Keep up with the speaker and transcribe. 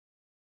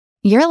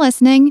You're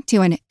listening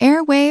to an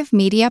Airwave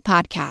Media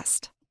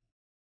Podcast.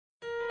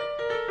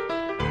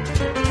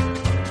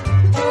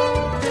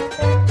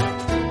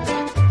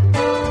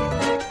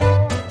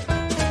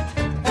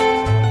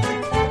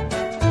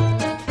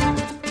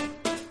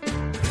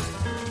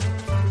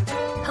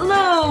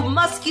 Hello,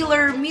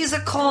 muscular,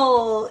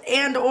 musical,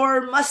 and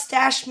or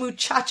mustache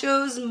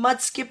muchachos,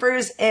 mud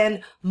skippers,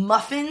 and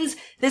muffins.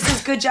 This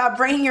is Good Job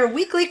Brain, your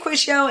weekly quiz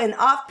show and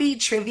offbeat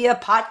trivia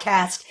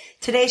podcast.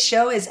 Today's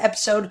show is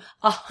episode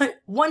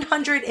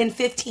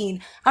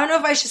 115. I don't know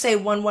if I should say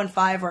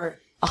 115 or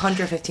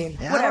 115.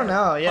 Yeah, Whatever. I don't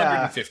know, yeah.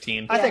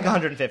 115. I think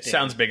 115.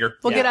 Sounds bigger.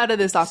 We'll get out of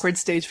this awkward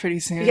stage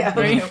pretty soon. Yeah,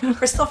 right?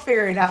 we're still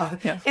figuring it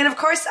out. Yeah. And of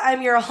course,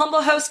 I'm your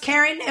humble host,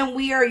 Karen, and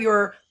we are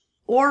your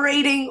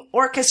orating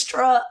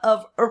orchestra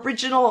of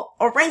original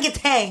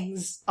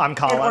orangutans I'm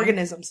Colin. and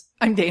organisms.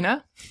 I'm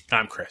Dana.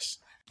 I'm Chris.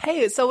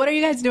 Hey, so what are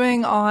you guys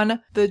doing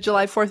on the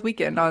July 4th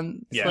weekend? Yeah, what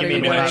you are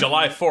mean doing? on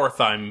July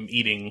 4th, I'm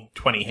eating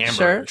 20 hamburgers.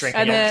 Sure.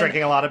 Drinking, And then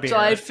drinking a lot of beer.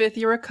 July 5th,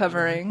 you're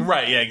recovering.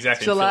 Right, yeah,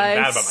 exactly. I'm July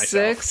feeling bad about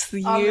myself.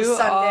 6th, On the you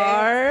Sunday.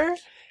 are...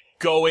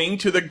 Going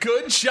to the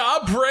Good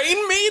Job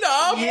Brain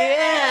meetup!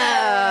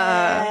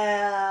 Yeah.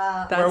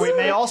 That's Where we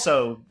may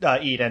also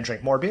eat and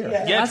drink more beer.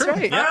 Yeah. Yeah, That's true.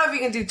 right. I Yeah. don't know if you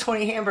can do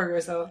 20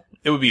 hamburgers, though.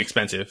 It would be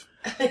expensive.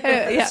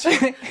 yeah.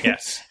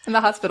 Yes. And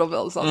the hospital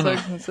bill is also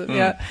expensive.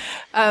 Yeah.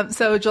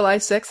 So July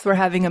 6th, we're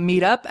having a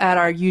meetup at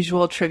our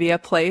usual trivia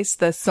place,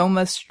 the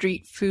Soma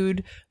Street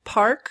Food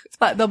Park.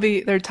 But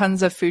there are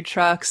tons of food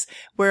trucks.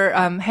 We're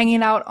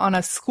hanging out on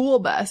a school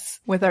bus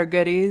with our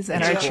goodies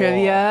and our Cool.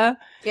 trivia.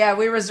 Yeah,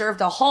 we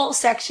reserved a whole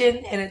section,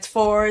 and it's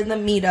for the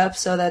meetup,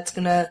 so that's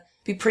gonna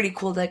be pretty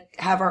cool to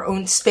have our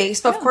own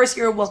space. But of course,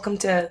 you're welcome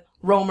to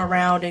roam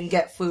around and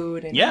get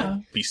food. And Yeah.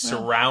 Be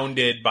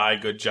surrounded by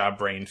Good Job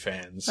Brain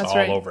fans That's all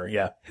right. over.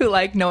 Yeah. Who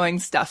like knowing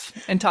stuff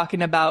and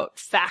talking about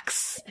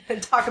facts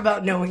and talk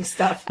about knowing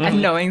stuff.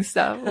 and knowing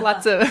stuff.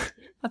 Lots of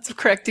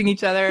correcting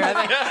each other.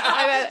 I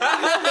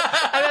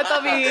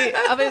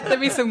bet there'll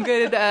be some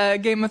good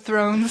Game of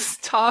Thrones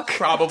talk.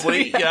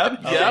 Probably. Yep.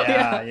 Oh, Yep.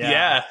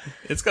 yeah.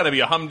 It's gonna be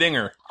a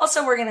humdinger.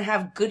 Also, we're going to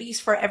have goodies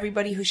for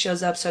everybody who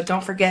shows up, so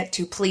don't forget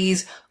to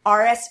please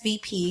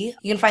RSVP.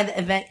 You can find the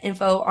event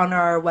info on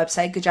our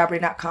website,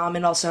 goodjobbrain.com,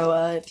 and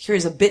also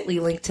here's a bit.ly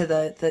link to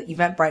the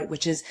Eventbrite,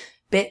 which is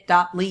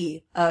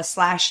bit.ly/GJBSF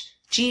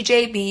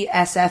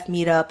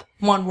meetup,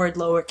 one word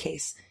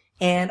lowercase,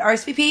 and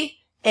RSVP,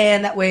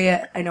 and that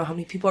way I know how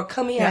many people are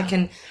coming, and I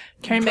can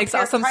Karen makes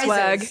prepare awesome prizes.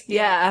 swag.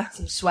 Yeah.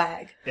 Some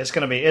swag. It's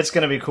gonna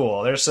be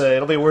cool.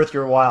 It'll be worth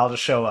your while to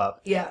show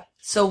up. Yeah.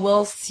 So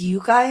we'll see you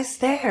guys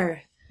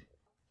there.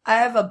 I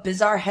have a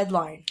bizarre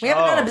headline. We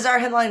haven't done a bizarre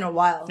headline in a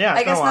while. Yeah, I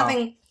it's been guess a while.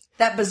 nothing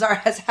that bizarre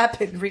has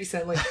happened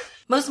recently.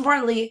 Most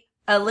importantly,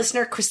 a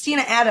listener,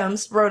 Christina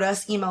Adams,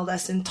 emailed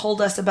us, and told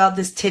us about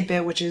this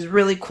tidbit, which is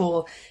really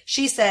cool.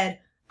 She said,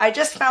 I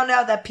just found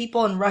out that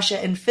people in Russia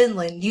and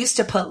Finland used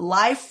to put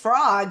live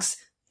frogs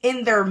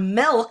in their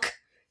milk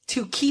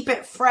to keep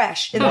it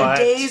fresh in the What?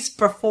 days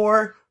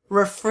before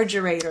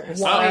refrigerators.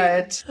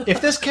 What?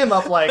 If this came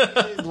up like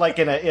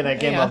in a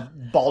game Yeah. of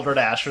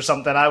Balderdash or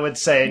something, I would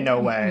say no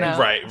way. No.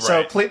 Right.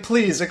 So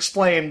please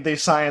explain the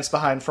science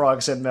behind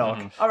frogs in milk.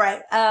 All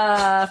right.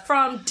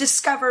 From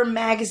Discover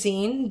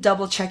Magazine,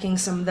 double checking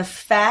some of the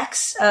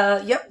facts.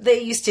 Yep,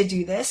 they used to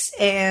do this,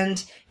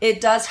 and it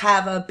does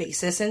have a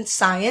basis in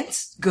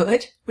science.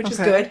 Good, which is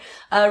good.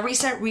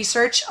 Recent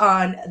research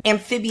on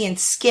amphibian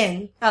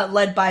skin,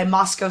 led by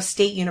Moscow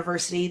State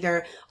University,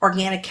 their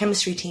organic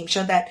chemistry team,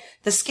 showed that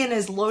the skin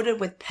is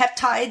loaded with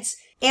peptides,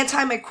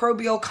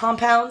 antimicrobial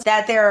compounds,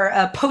 that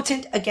they're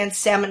potent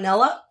against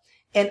salmonella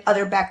and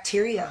other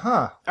bacteria.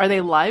 Huh. Are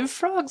they live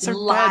frogs or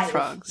bad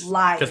frogs?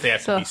 Live. Because they have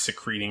to So- be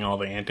secreting all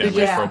the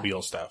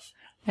antimicrobial stuff.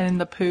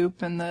 And the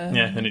poop and the...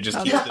 Yeah, and it just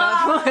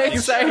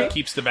Sorry.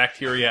 keeps the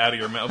bacteria out of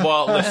your mouth.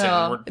 Well, listen,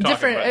 we're talking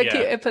Different. about, yeah.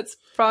 It puts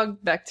frog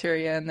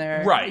bacteria in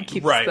there. It Right.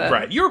 keeps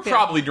the- You were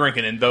probably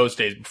drinking in those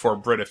days before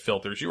Brita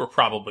filters. You were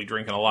probably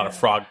drinking a lot of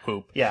frog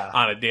poop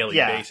on a daily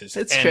basis.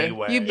 It's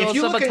anyway. true. You built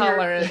you up a look in your-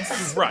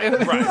 tolerance. Right.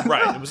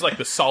 It was like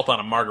the salt on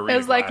a margarita. It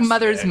was like glass.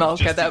 mother's Yeah, milk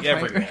just at that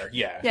point. everywhere.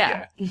 Yeah.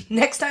 Yeah.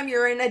 Next time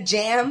you're in a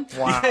jam,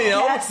 Wow. You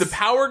know, Yes. if the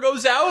power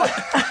goes out,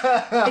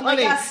 and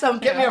you got some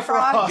get me a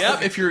frog.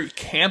 yep, if you're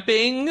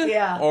camping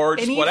Yeah. or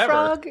just Any whatever.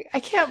 frog?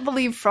 I can't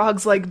believe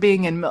frogs like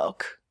being in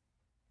milk.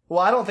 Well,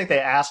 I don't think they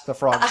asked the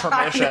frog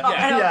permission.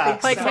 I don't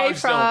think so. Like, hey,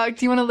 Frogs don't- frog,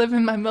 do you want to live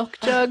in my milk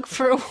jug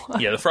for a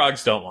while? Yeah, the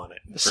frogs don't want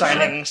it.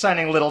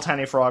 Signing little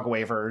tiny frog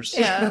waivers.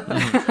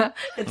 Yeah.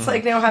 it's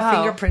like they don't have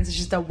Wow. fingerprints, it's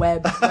just a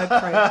web print.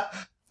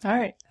 All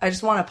right. I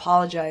just want to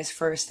apologize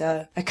first.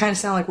 I kind of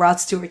sound like Rod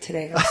Stewart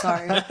today. I'm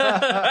sorry.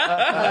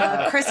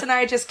 Chris and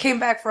I just came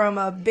back from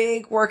a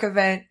big work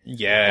event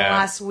Yeah.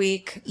 last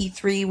week,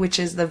 E3, which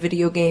is the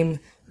video game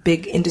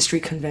big industry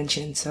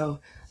convention. So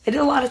I did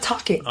a lot of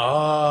talking.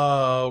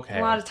 Oh, okay.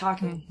 A lot of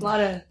talking. A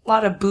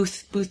lot of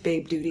booth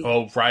babe duty.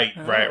 Oh, right.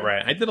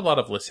 I did a lot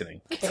of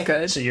listening. That's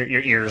good. So your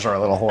ears are a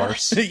little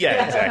hoarse.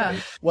 Yeah,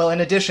 exactly. Well,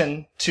 in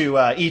addition to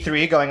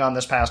E3 going on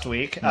this past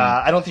week,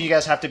 I don't think you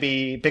guys have to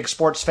be big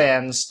sports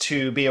fans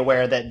to be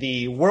aware that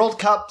the World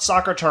Cup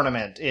soccer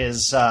tournament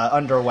is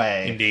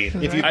underway. Indeed.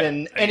 If you've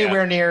been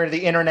anywhere near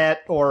the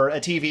internet or a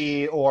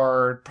TV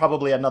or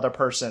probably another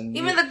person.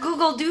 Even the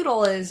Google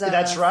Doodle is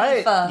That's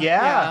right. FIFA.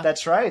 Yeah,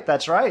 that's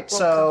right.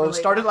 So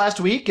started last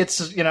week. It's,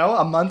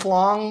 a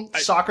month-long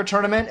soccer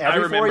tournament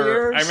every 4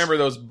 years. I remember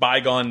those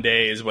bygone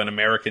days when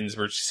Americans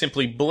were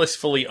simply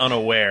blissfully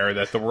unaware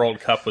that the World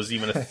Cup was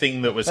even a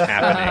thing that was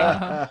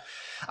happening.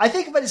 I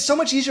think, but it's so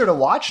much easier to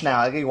watch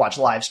now. You watch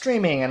live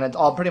streaming, and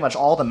pretty much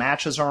all the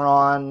matches are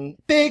on.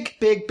 Big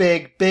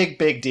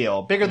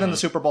deal. Bigger than the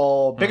Super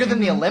Bowl. Bigger than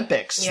the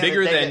Olympics. Yeah.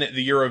 Bigger than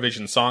the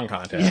Eurovision Song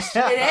Contest.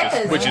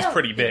 It is. Which is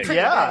pretty big.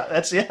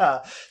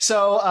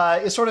 So,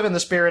 it's sort of in the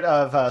spirit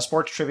of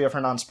sports trivia for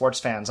non-sports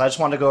fans. I just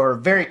wanted to go over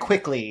very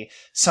quickly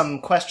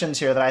some questions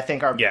here that I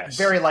think are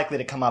very likely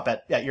to come up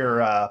at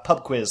your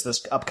pub quiz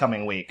this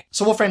upcoming week.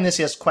 So we'll frame this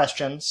as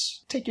questions.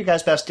 Take your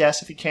guys' best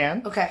guess if you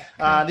can. Okay.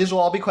 These will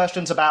all be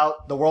questions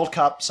about the World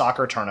Cup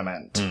soccer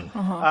tournament.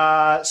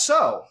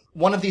 So,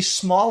 one of the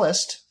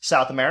smallest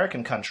South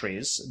American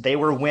countries, they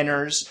were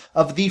winners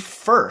of the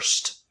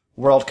first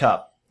World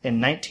Cup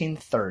in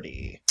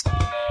 1930.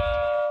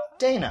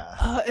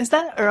 Dana. Is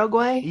that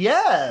Uruguay?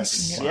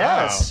 Yes, Wow.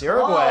 yes,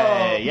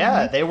 Uruguay. Oh.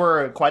 Yeah, they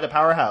were quite a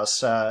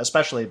powerhouse,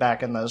 especially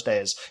back in those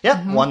days.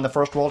 Yeah, won the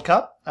first World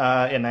Cup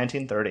in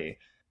 1930.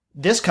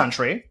 This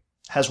country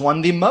has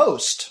won the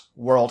most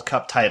World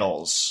Cup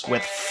titles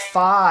with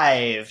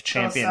 5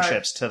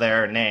 championships to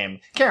their name.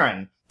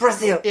 Karen.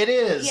 Brazil. It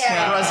is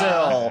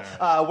Brazil,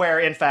 where,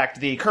 in fact,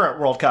 the current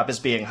World Cup is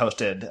being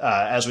hosted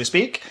as we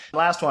speak.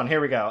 Last one,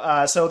 here we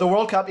go. So the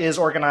World Cup is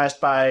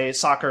organized by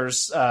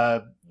soccer's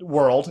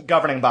world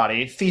governing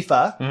body,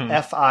 FIFA,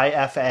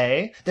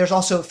 FIFA. There's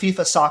also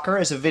FIFA Soccer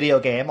as a video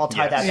game. I'll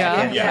tie that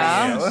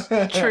back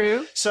in.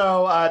 True.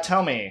 So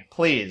tell me,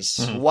 please,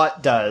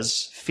 what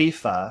does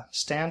FIFA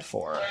stand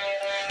for?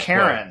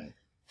 Karen.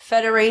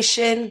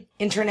 Federation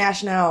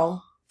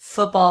International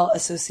Football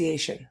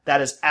Association. That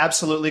is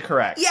absolutely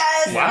correct.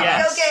 Yes! Wow.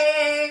 Yes.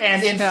 Okay.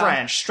 And in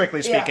French,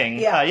 strictly speaking.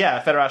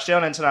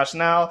 Fédération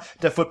Internationale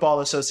de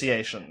Football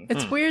Association.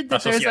 It's weird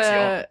that there's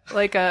a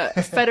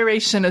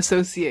federation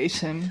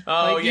association.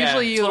 Oh,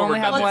 Usually you only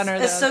have one or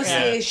the other.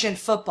 Association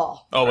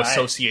football. Oh,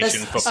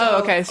 association football.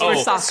 Oh, okay. So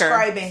we're soccer.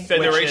 Describing.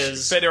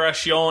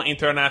 Fédération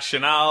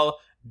Internationale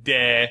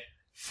de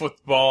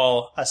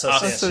Football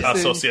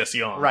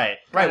Association. Right,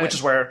 which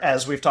is where,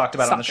 as we've talked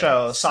about on the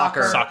show,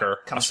 soccer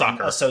comes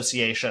from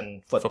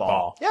association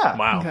football. Yeah.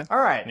 Wow. Okay. All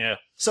right. Yeah.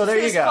 So there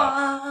you go.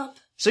 Bump.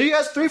 So you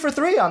guys 3 for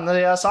 3 on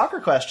the soccer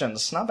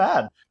questions. Not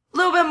bad. A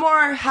little bit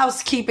more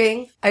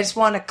housekeeping. I just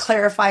want to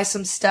clarify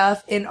some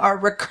stuff in our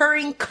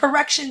recurring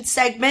correction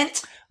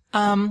segment.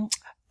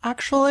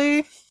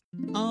 Actually,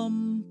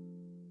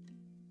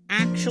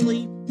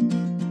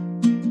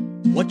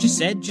 what you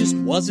said just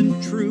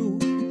wasn't true.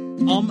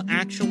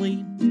 Actually,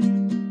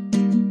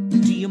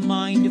 do you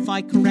mind if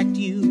I correct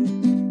you?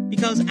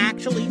 Because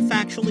actually,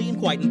 factually, and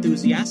quite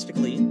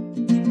enthusiastically,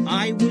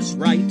 I was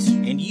right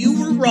and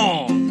you were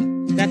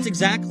wrong. That's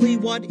exactly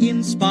what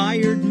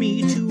inspired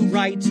me to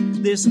write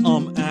this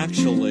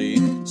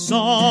actually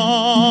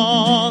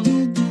song.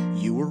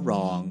 You were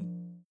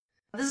wrong.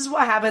 This is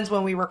what happens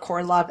when we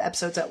record a lot of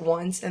episodes at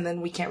once and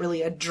then we can't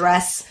really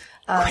address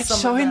quit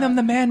showing them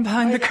the man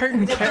behind the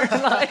curtain,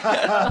 Caroline.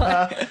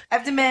 I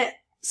have to admit,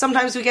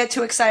 sometimes we get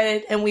too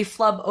excited and we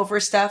flub over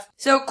stuff.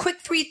 So quick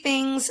 3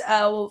 things.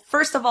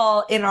 First of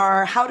all, in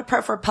our How to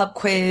Prep for Pub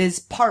Quiz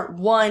Part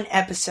 1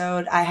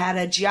 episode, I had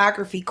a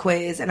geography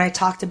quiz and I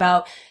talked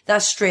about the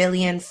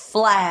Australian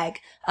flag.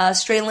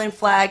 Australian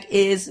flag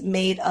is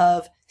made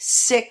of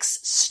 6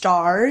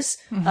 stars.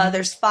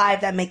 There's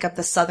 5 that make up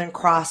the Southern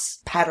Cross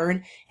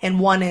pattern and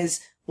 1 is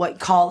what you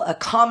call a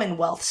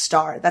Commonwealth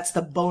star. That's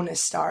the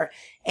bonus star.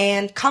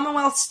 And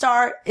Commonwealth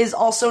star is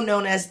also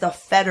known as the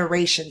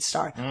Federation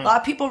star. A lot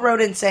of people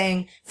wrote in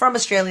from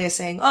Australia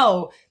saying,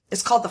 oh,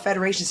 it's called the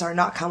Federation star,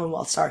 not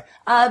Commonwealth star.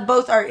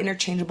 Both are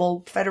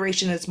interchangeable.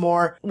 Federation is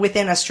more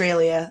within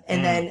Australia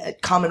and then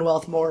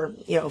Commonwealth more,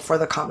 for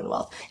the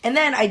Commonwealth. And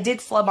then I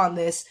did flub on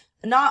this.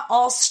 Not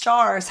all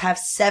stars have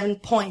 7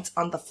 points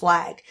on the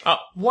flag. Oh.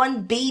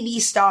 1 baby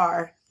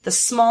star, the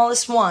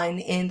smallest one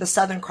in the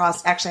Southern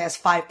Cross, actually has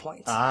 5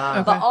 points.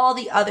 Okay. But all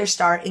the other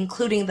star,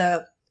 including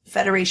the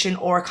Federation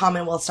or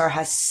Commonwealth star,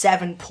 has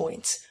 7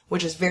 points,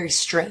 which is very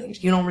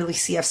strange. You don't really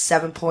see a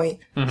 7-point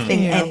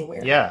thing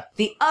anywhere. Yeah.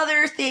 The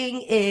other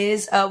thing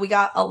is, we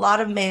got a lot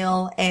of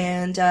mail,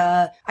 and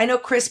I know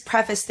Chris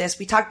prefaced this.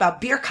 We talked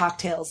about beer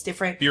cocktails,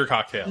 different beer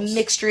cocktails,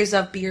 mixtures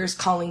of beers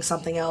calling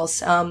something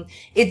else.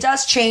 It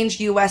does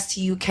change US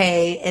to UK,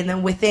 and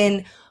then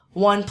within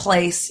one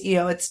place,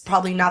 it's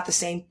probably not the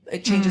same.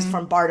 It changes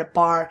from bar to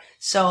bar.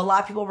 So a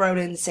lot of people wrote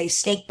in and say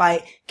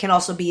Snakebite can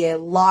also be a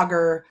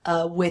lager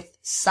with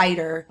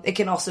cider. It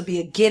can also be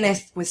a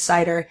Guinness with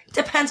cider.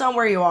 Depends on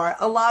where you are.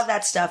 A lot of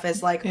that stuff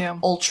is like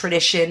old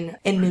tradition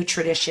and new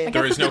tradition.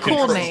 There is no cool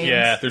control. names.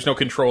 Yeah, there's no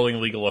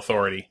controlling legal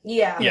authority.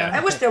 Yeah. Yeah.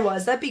 I wish there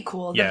was. That'd be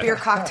cool. The Beer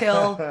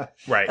Cocktail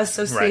Right.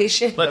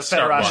 Association. Right. Let's The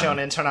start Federation one.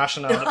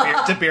 International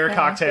de Beer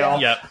Cocktail.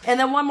 Yep. And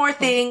then one more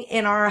thing,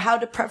 in our How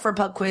to Prep for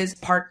Pub Quiz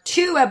Part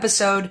 2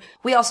 episode,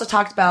 we also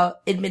talked about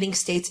admitting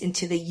states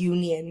into the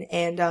Union.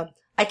 And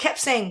I kept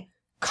saying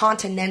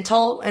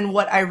continental, and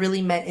what I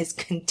really meant is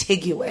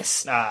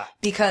contiguous.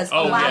 Because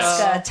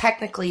Alaska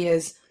technically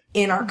is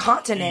in our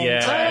continent,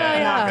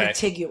 and not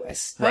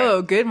contiguous. Right.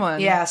 Oh, good one.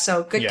 Yeah,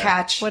 so good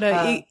catch. What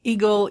a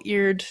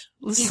eagle-eared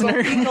listener.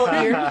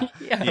 Eagle-eared.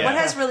 Yeah. What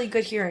has really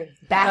good hearing?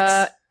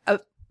 Bats,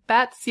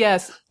 Bats,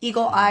 yes.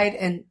 eagle-eyed,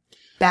 and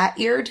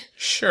bat-eared.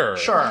 Sure.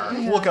 Sure,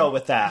 we'll go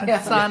with that.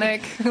 Yeah.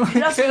 Sonic.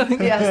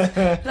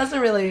 Doesn't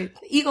really.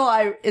 Eagle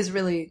eye is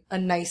really a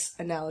nice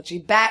analogy.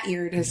 Bat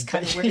eared is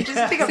kind of weird.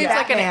 Just think of Seems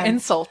like an Batman.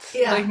 insult.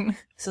 Yeah. Like,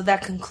 So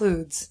that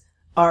concludes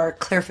our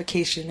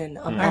clarification and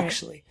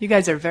actually. you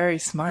guys are very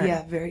smart.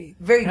 Yeah, very,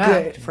 very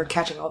good for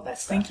catching all that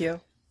stuff. Thank you.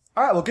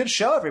 All right, well, good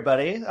show,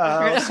 everybody.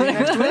 I'll see you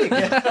next week.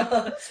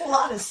 It's a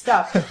lot of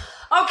stuff.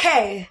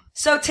 Okay,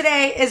 so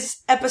today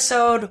is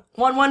episode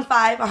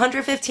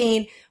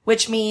 115,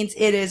 which means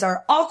it is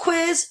our All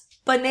Quiz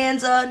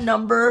Bonanza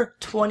number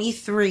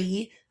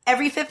 23.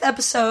 Every fifth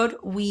episode,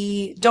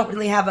 we don't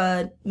really have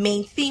a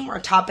main theme or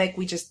topic.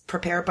 We just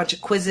prepare a bunch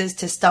of quizzes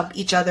to stump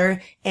each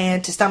other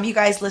and to stump you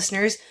guys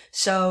listeners.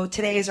 So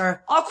today is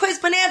our All Quiz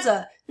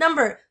Bonanza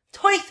number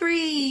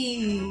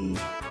 23.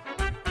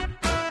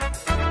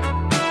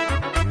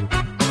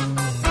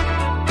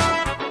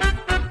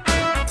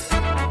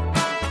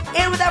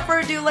 And without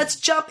further ado, let's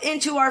jump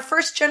into our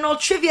first general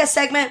trivia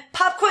segment,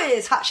 Pop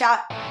Quiz Hot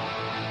Shot.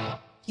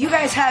 You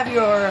guys have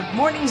your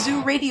Morning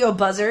Zoo radio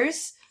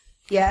buzzers.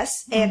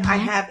 Yes, and I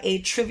have a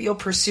Trivial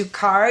Pursuit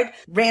card,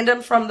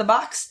 random from the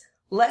box.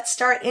 Let's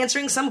start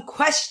answering some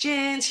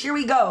questions. Here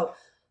we go.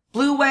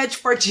 Blue Wedge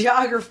for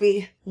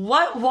geography.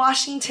 What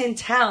Washington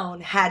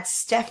town had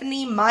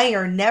Stephanie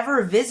Meyer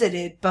never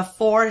visited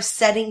before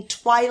setting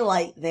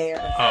twilight there?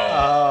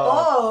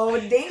 Oh,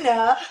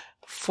 Dana.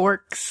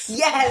 Forks.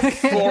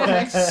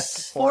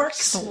 Yes.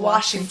 Forks,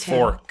 Washington.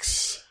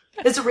 Forks.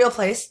 It's a real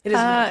place. It is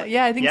real.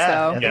 Yeah, I think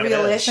so. Yeah,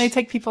 Real-ish. They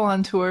take people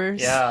on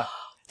tours. Yeah.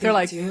 They're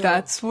like, do.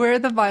 that's where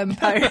the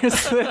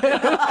vampires live.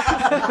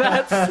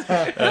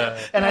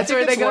 And That's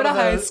where they go to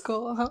high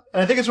school.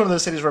 And I think it's one of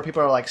those cities where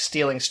people are like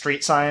stealing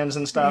street signs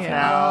and stuff Yeah.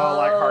 now,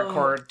 like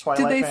hardcore Twilight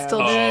Do they fans. still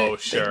do Oh, it?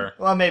 sure.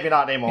 Well, maybe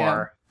not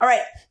anymore. All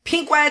right.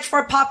 Pink Wedge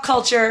for pop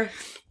culture.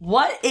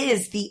 What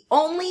is the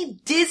only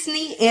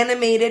Disney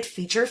animated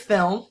feature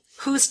film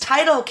whose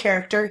title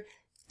character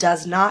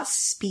does not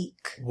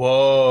speak?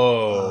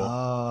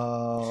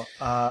 Whoa.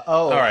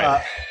 All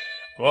right.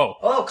 Whoa.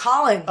 Oh,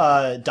 Colin.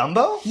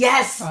 Dumbo?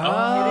 Yes. Oh,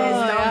 It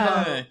is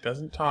Dumbo. It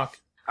doesn't talk.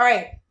 All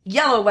right.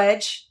 Yellow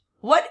Wedge.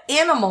 What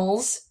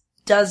animals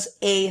does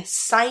a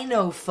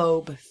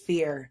cynophobe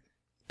fear?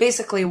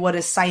 Basically, what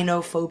is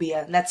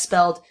cynophobia? And that's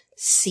spelled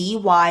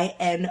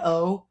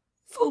C-Y-N-O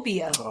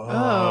phobia.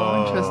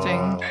 Oh,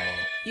 interesting.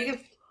 You can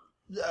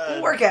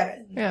work at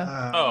it.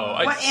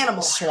 Yeah. What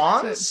animal?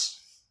 Swans?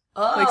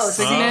 Oh, Like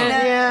Cygnet.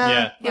 Cygnet?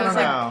 Yeah. I don't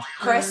know.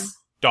 Chris?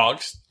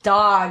 Dogs.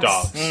 Dogs.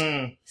 Dogs.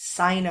 Cyno.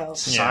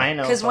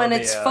 Cynophobia. Because when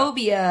it's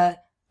phobia,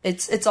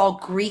 it's all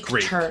Greek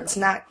Greek. terms,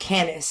 not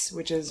canis,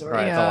 which is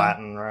Right, Yeah. the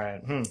Latin,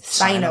 right.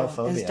 Cyno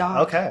Cynophobia. is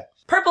dog. Okay.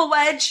 Purple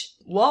Wedge.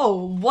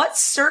 Whoa. What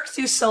Cirque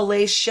du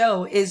Soleil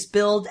show is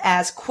billed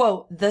as,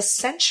 quote, the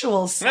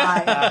sensual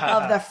side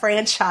of the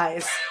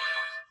franchise?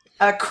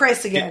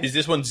 Chris again. Is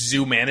this one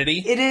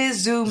Zoomanity? It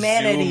is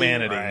Zoomanity.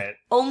 Zoomanity. Right.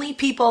 Only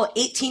people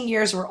 18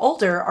 years or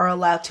older are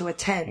allowed to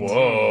attend.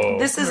 Whoa.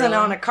 This isn't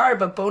on a card,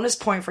 but bonus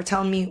point for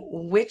telling me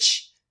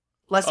which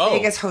Las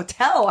Vegas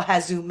hotel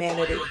has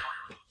Zoomanity.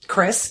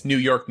 Chris? New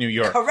York, New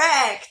York.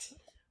 Correct!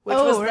 Which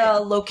Oh, was right.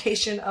 the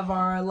location of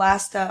our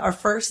last, our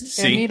first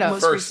See, and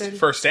most first, recent.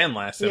 first and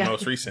last, and Yeah.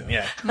 most recent.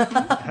 Yeah.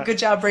 Good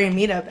job bringing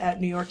meetup at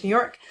New York, New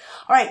York.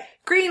 All right,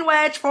 Green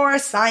Wedge for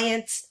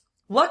science.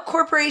 What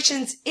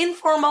corporation's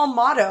informal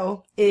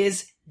motto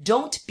is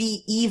 "Don't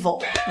be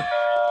evil"?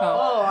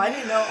 Oh, I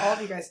didn't know all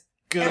of you guys.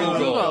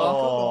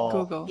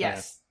 Google.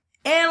 Yes.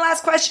 And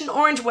last question,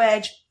 Orange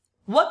Wedge.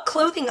 What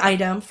clothing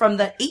item from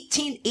the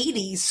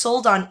 1880s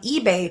sold on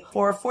eBay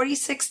for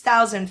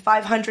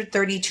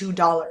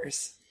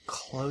 $46,532?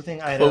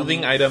 Clothing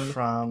item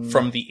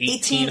from the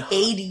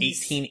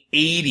 1880s.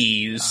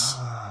 1880s.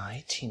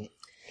 1880s.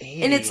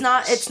 And it's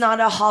not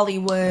a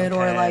Hollywood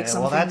or like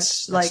something Well,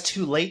 that's like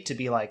too late to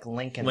be like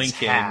Lincoln's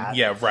Lincoln. hat.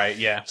 Yeah, right,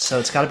 yeah. So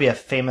it's got to be a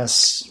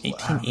famous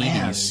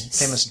 1880s.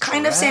 famous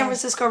kind of dress. San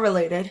Francisco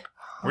related.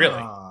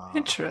 Really?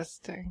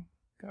 Interesting.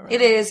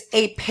 It is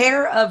a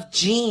pair of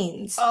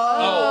jeans.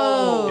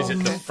 Oh. Is it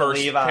the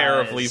first Levi's.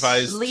 pair of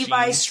Levi's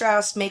Levi jeans?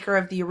 Strauss, maker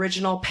of the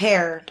original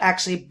pair,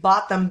 actually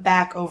bought them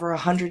back over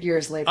 100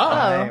 years later.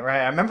 Oh. Right.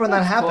 I remember when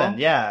that happened.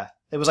 cool. Yeah.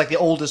 It was like the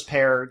oldest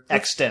pair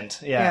extant.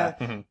 Yeah.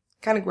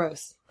 Kind of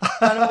gross. I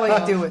don't know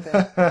what you do with it.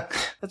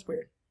 That's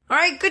weird. All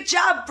right, good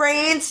job,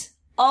 brains.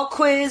 All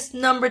quiz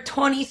number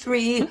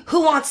 23.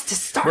 Who wants to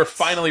start? We're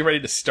finally ready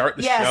to start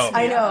the show. Yes,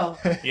 I know.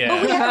 Yeah.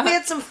 But we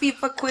had some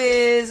FIFA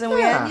quiz, and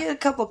we had a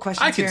couple of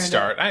questions. I can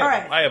start. All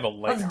right. I have a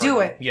light. Let's do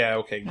it. Yeah.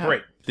 Okay.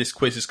 Great. This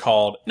quiz is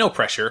called No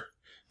Pressure,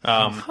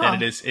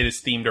 and it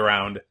is themed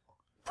around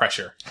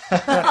pressure.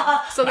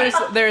 So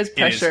there is It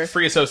pressure. is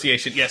free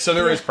association. Yeah. So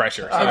there is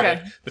pressure. So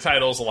Okay. The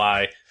titles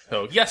lie.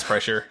 So yes,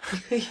 pressure.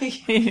 All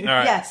right.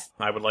 Yes.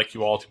 I would like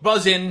you all to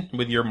buzz in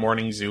with your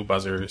morning zoo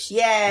buzzers.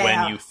 Yeah.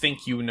 When you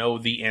think you know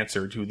the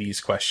answer to these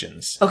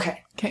questions.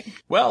 Okay. Okay.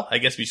 Well, I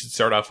guess we should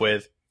start off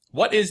with,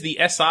 what is the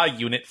SI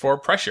unit for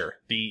pressure?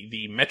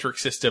 The metric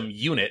system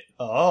unit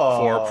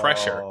for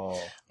pressure.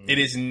 It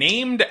is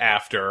named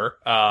after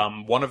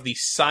one of the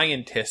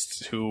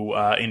scientists who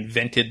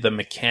invented the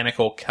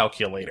mechanical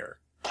calculator.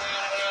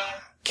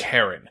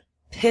 Karen.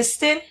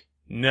 Piston?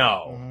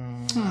 No.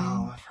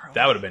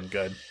 That would have been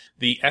good.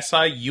 The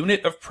SI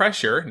unit of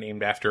pressure,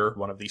 named after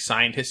one of the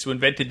scientists who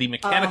invented the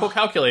mechanical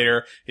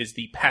calculator, is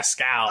the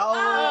Pascal.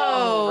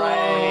 Oh,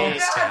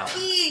 right. God,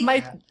 Pete.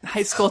 My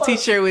high school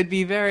teacher would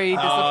be very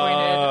disappointed.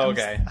 Oh,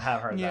 okay. I have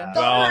heard Yeah. that.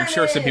 Well, I'm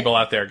sure some people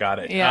out there got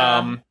it.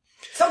 Yeah.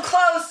 So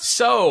close.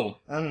 So,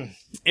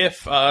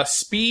 if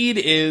speed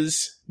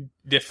is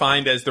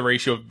defined as the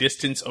ratio of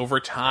distance over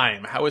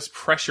time, how is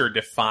pressure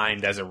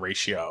defined as a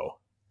ratio?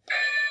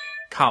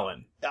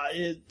 Colin.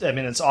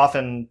 It's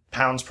often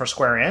pounds per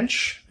square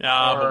inch.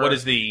 But what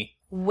is the...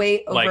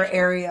 Weight over Like,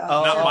 area.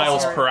 not Oh.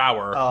 miles per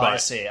hour, Oh, but I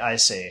see.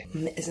 Is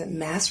it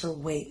mass or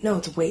weight? No,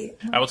 it's weight.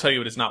 I will tell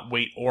you it is not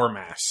weight or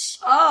mass.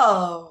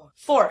 Oh,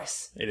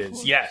 force. It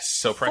is, yes.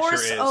 So pressure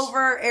Force is...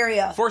 over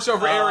area. Force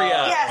over area.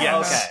 Yes.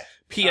 Yes.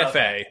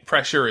 PFA.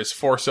 Pressure is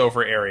force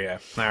over area.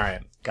 All right.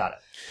 Got it.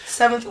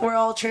 Seventh, we're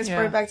all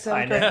transported Yeah. back to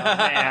I seventh know,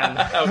 grade.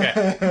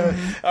 man.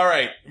 Okay. All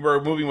right.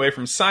 We're moving away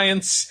from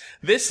science.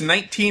 This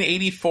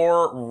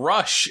 1984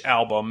 Rush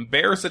album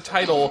bears a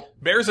title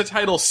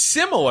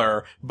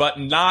similar but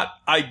not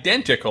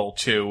identical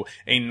to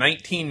a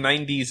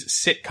 1990s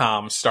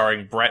sitcom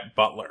starring Brett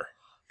Butler.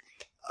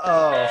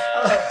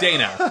 Oh.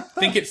 Dana,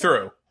 think it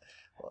through.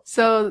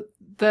 So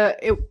the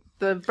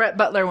Brett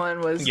Butler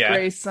one was Yeah.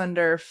 Grace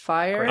Under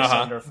Fire. Grace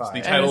Uh-huh. Under Fire.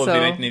 It's the title of the So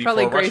 1984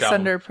 probably Rush Grace album.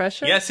 Under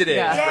Pressure. Yes, it is.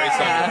 Yeah. Grace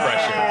Under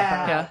Pressure.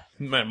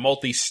 Yeah.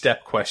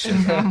 Multi-step question.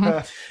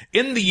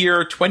 In the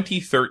year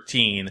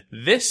 2013,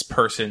 this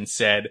person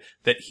said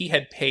that he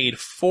had paid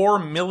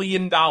 $4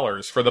 million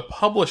for the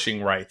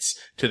publishing rights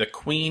to the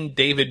Queen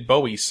David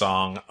Bowie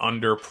song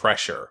Under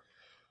Pressure.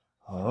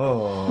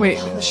 Oh. Wait,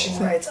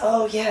 Right.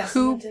 Oh, yes.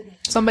 who?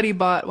 Somebody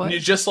bought what?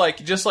 Just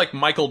like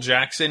Michael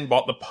Jackson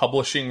bought the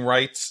publishing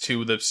rights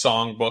to the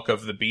songbook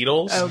of the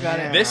Beatles. Oh, got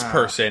it. This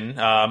person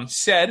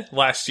said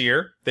last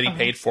year that he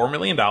paid $4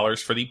 million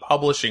for the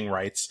publishing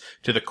rights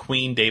to the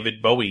Queen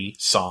David Bowie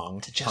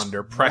song Just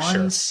Under Pressure.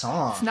 One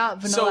song. It's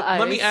not So Vanilla Ice.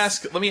 let me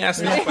ask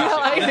this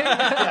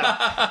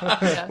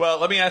question. Well,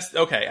 let me ask.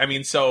 Okay, I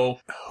mean, so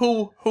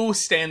who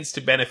stands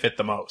to benefit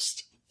the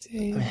most?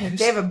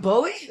 David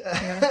Bowie?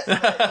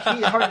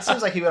 It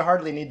seems like he would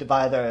hardly need to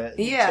buy the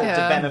Yeah. to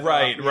Yeah. benefit.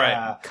 Right.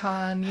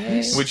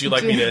 Kanye. Would you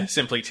like me to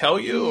simply tell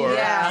you? Or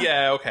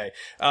Yeah. Okay.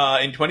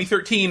 In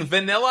 2013,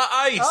 Vanilla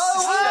Ice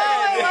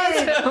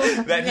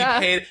Oh, that he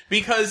paid,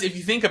 because if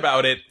you think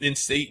about it,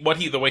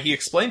 the way he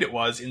explained it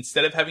was,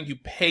 instead of having to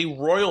pay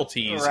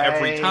royalties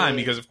every Right. time,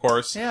 because of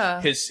course Yeah.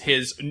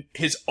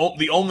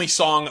 the only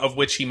song of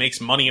which he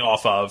makes money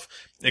off of,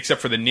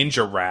 except for the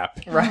ninja rap,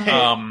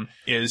 Right.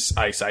 is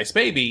Ice Ice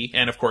Baby,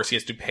 and of course he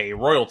has to pay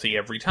royalty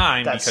every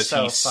time That's because so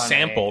he funny.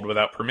 sampled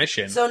without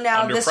permission. So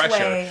now Under this Pressure.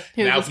 way-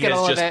 He would Now just he get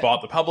all has of just it.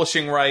 bought the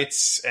publishing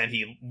rights, and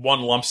he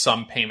won lump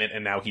sum payment,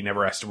 and now he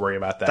never has to worry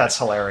about that. That's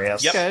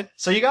hilarious. Yep. Good.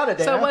 So you got it,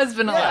 Dana. So it was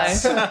Vanilla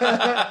Yes.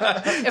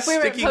 Ice. If we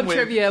were at Sticking pub with-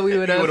 trivia, we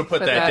would have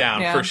put that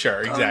down yeah. for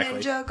sure. Go Exactly.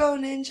 ninja, go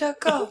ninja,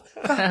 go.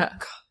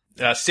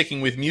 Go.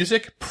 Sticking with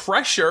music,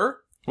 Pressure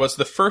was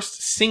the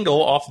first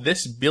single off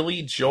this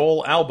Billy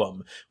Joel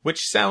album,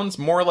 which sounds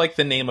more like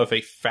the name of a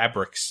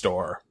fabric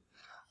store.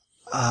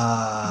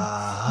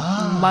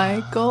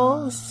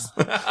 Michael's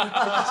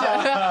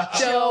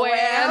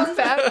Joanne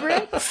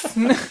Fabrics.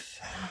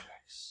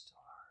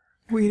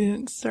 We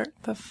didn't start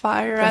the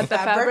fire at the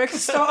fabric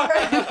store.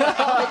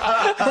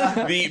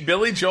 The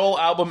Billy Joel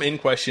album in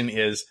question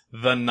is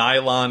The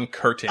Nylon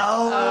Curtain.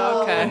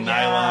 Oh, okay. The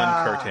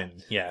Nylon Curtain,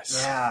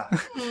 yes. Yeah.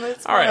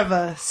 It's All more right. of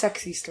a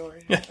sexy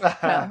story.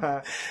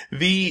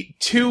 The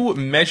two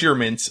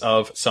measurements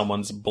of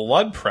someone's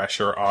blood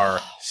pressure are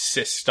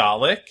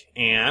systolic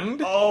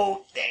and...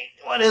 Oh, dang.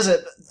 What is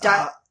it?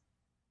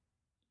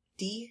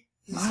 D?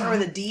 Does it start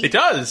with a D? It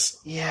does!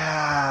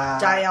 Yeah.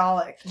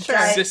 Dialic.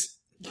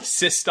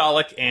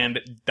 Systolic and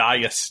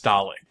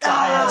diastolic.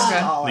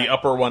 Diastolic. The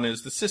upper one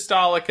is the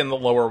systolic, and the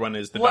lower one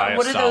is the diastolic.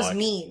 What do those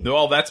mean?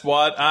 Well, that's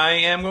what I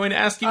am going to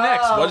ask you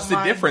next. Oh, What is the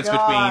my difference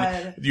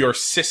God. between your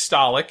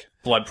systolic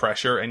blood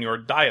pressure and your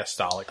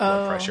diastolic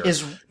blood pressure?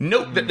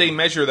 Note that they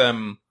measure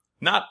them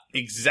not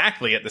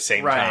exactly at the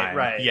same time.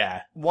 Right.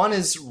 Yeah. One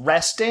is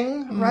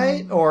resting,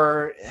 right?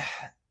 Or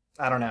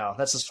I don't know.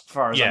 That's as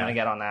far as I'm going to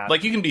get on that.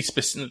 Like, you can be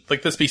specific,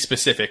 like, let's be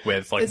specific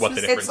with, like, what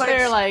the difference like,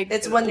 is. Like,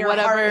 it's when your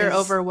whatever heart is...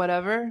 over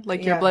whatever.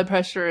 Like, your blood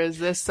pressure is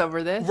this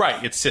over this.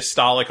 Right. It's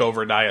systolic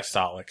over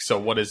diastolic. So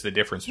what is the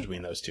difference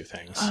between those two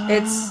things?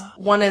 It's,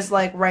 one is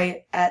like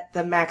right at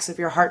the max of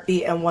your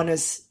heartbeat and one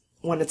is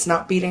when it's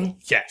not beating.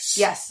 Yes.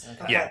 Yes.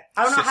 Okay. Yeah.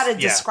 I don't know how to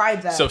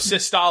describe that. So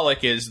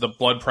systolic is the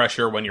blood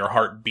pressure when your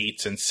heart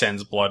beats and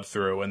sends blood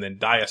through, and then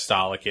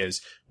diastolic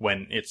is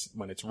when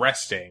it's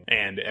resting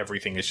and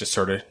everything is just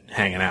sort of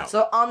hanging out.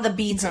 So on the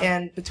beats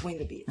and between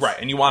the beats. Right,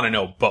 and you want to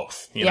know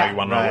both. You know, you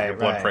want to know what your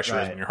blood pressure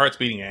is when your heart's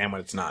beating and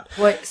when it's not.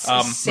 What?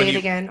 Say it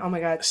again. Oh my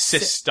God.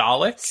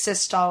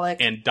 Systolic,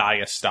 and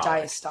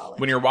diastolic.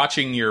 When you're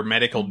watching your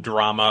medical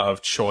drama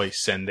of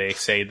choice, and they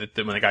say that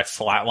when the guy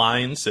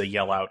flatlines, they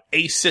yell out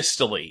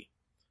asystole,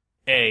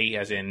 A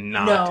as in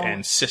not,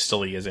 and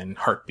systole as in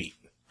heartbeat.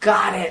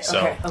 Got it. So,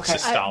 okay.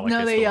 Systolic no,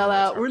 is they yell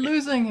out, "We're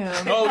losing him."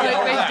 Oh,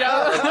 yeah.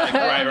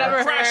 I've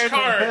never Crash heard.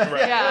 card.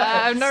 Right.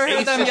 Yeah, I've never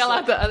heard them yell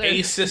out the other.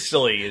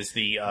 Asystole is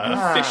the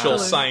official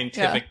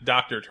scientific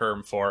doctor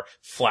term for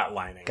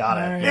flatlining. Got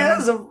it. Yeah, that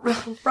was a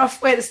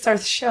rough way to start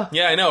the show.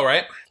 Yeah, I know,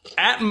 right?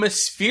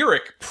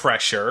 Atmospheric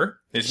pressure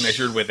is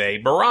measured with a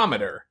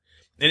barometer,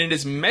 and it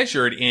is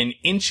measured in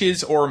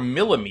inches or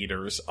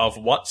millimeters of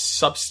what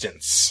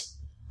substance?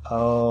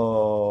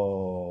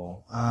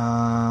 Oh,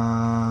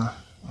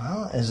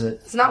 well, is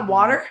it... It's not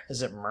water?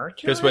 Is it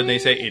mercury? Because when they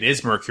say it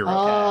is mercury.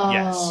 Oh.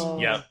 Yes.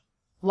 Yep.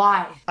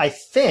 Why? I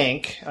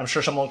think, I'm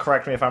sure someone will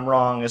correct me if I'm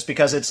wrong, is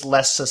because it's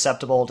less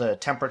susceptible to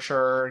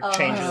temperature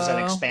changes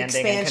and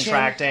expanding and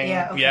contracting.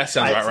 Yeah, okay. Yeah,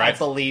 sounds about right. I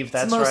believe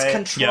that's it's most right.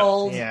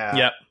 controlled. Yeah.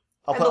 Yep.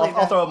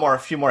 I'll throw a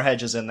few more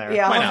hedges in there.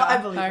 Yeah, Why not? I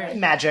believe that.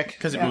 Magic.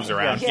 Because it moves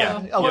around.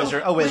 Yeah.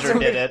 A wizard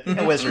did it.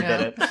 A wizard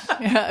did it.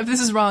 Yeah, if this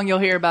is wrong, you'll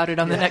hear about it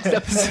on the next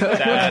episode.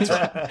 That's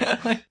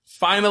right.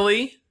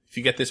 Finally, if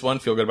you get this one,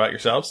 feel good about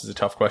yourselves. This is a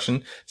tough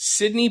question.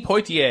 Sidney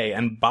Poitier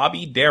and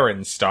Bobby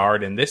Darin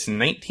starred in this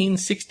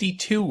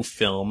 1962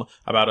 film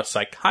about a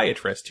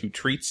psychiatrist who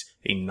treats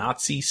a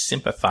Nazi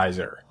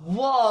sympathizer.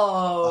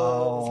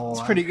 Whoa.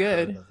 It's pretty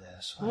good.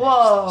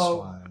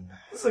 Whoa.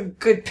 That's a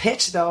good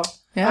pitch, though.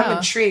 Yeah. I'm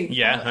intrigued.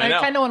 Yeah, I I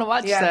know. kind of want to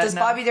watch that. Does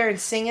now. Bobby Darin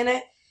sing in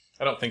it?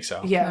 I don't think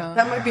so. Yeah.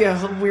 That might be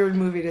a weird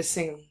movie to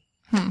sing.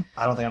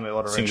 I don't think I'm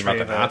able to Sings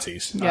retrieve about the it.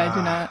 Nazis. Yeah, I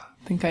do not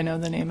think I know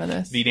the name of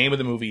this. The name of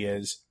the movie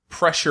is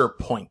Pressure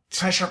Point.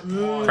 Pressure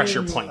point.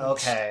 Pressure Point.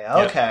 Okay.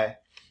 Yep.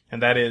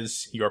 And that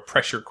is your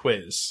pressure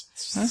quiz.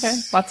 Okay,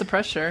 lots of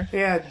pressure.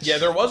 Yeah. Yeah,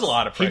 there was a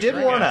lot of He pressure.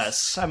 did warn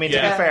us. I mean, to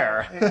be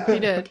fair. He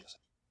did.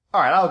 All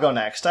right, I'll go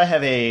next. I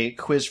have a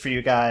quiz for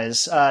you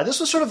guys.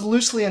 This was sort of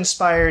loosely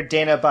inspired,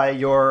 Dana, by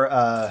your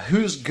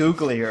Who's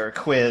Googlier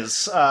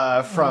quiz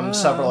from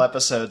several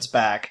episodes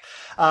back.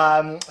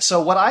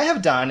 So what I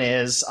have done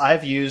is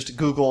I've used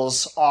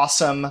Google's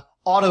awesome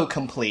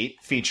autocomplete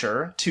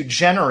feature to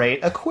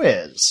generate a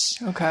quiz.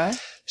 Okay.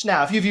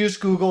 Now, if you've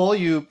used Google,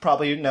 you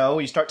probably know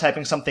you start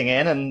typing something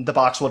in and the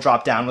box will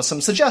drop down with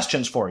some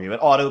suggestions for you. It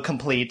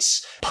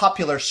auto-completes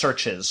popular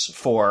searches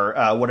for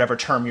whatever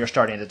term you're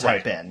starting to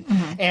type in.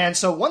 Mm-hmm. And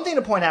so one thing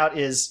to point out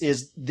is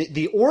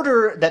the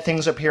order that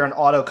things appear in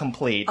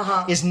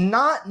autocomplete is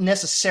not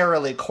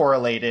necessarily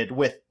correlated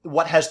with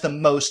what has the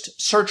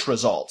most search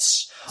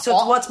results. So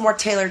it's what's more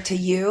tailored to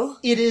you?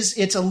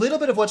 It's a little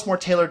bit of what's more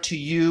tailored to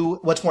you,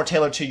 what's more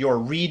tailored to your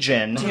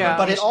region,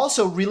 but it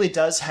also really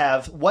does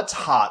have what's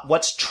hot,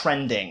 what's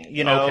trending,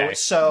 you know? Okay.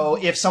 So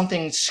if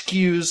something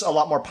skews a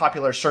lot more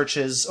popular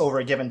searches over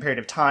a given period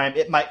of time,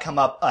 it might come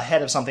up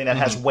ahead of something that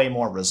has way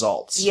more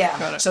results.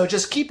 Yeah. So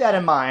just keep that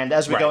in mind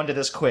as we go into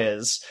this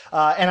quiz.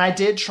 And I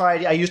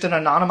used an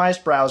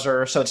anonymized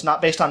browser, so it's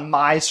not based on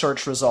my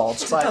search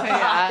results, but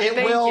it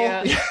will.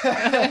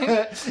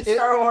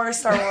 Star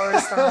Wars.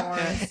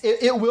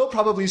 It will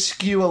probably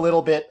skew a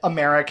little bit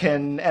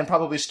American and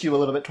probably skew a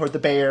little bit toward the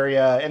Bay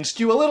Area and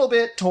skew a little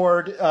bit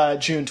toward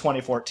June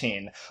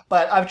 2014.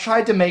 But I've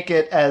tried to make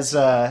it as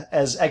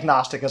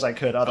agnostic as I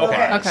could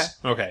otherwise.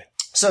 Okay.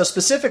 So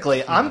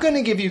specifically, I'm going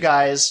to give you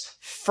guys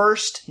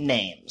first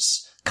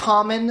names.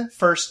 Common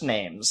first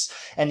names.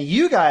 And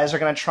you guys are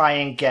going to try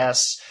and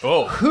guess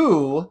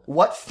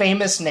what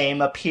famous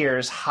name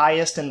appears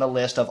highest in the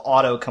list of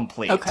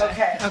autocomplete.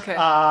 Okay.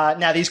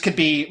 Now, these could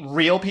be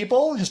real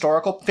people,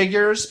 historical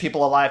figures,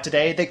 people alive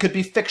today. They could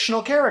be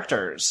fictional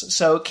characters.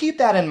 So keep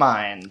that in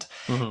mind.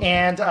 Mm-hmm.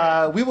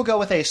 And we will go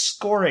with a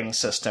scoring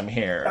system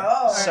here.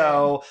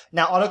 So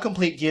now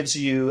autocomplete gives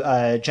you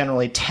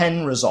generally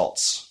 10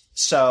 results.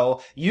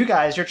 So you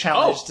guys, your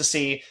challenge is to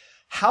see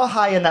how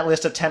high in that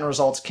list of 10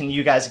 results can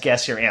you guys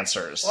guess your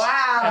answers?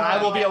 Wow. And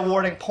I will be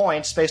awarding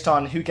points based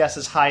on who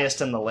guesses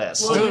highest in the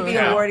list. Will you be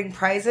awarding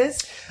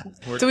prizes?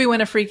 Do we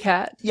win a free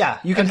cat? Yeah,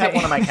 you can have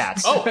one of my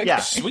cats.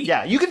 Sweet.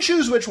 Yeah, you can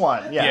choose which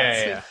one.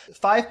 Yeah.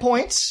 5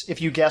 points if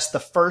you guess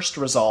the first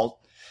result.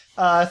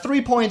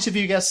 3 points if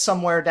you guess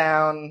somewhere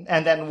down,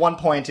 and then 1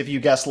 point if you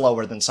guess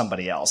lower than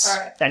somebody else. All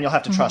right. And you'll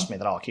have to trust me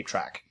that I'll keep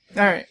track.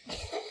 All right.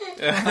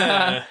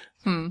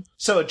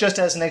 So just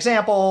as an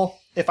example,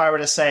 if I were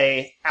to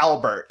say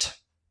Albert,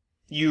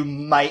 you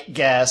might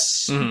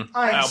guess Einstein.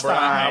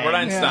 Albert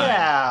Einstein.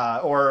 Yeah,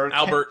 or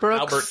Albert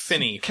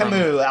Finney.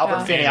 Camus,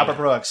 Albert Finney, Albert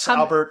Brooks,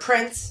 Albert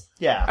Prince.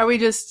 Yeah. Are we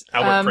just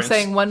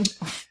saying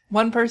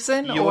one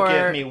person? You will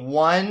give me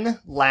one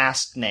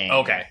last name.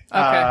 Okay.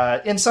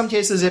 In some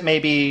cases, it may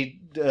be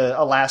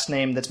a last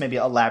name that's maybe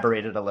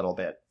elaborated a little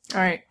bit. All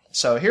right.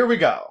 So here we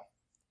go.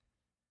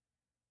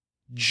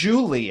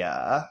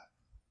 Julia.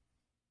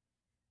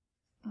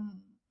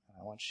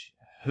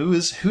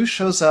 Who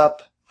shows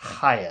up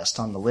highest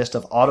on the list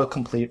of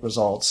autocomplete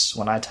results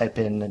when I type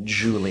in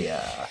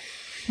Julia?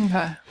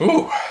 Okay.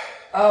 Ooh.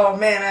 Oh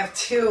man, I have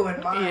 2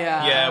 in mind.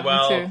 Yeah,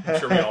 well, I'm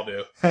sure we all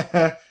do.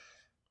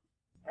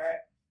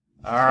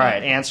 All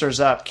right, answers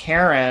up.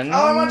 Karen. Oh,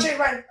 I want to change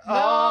mine.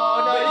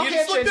 No, you can't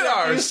just change looked at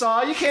after you ours.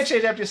 saw. You can't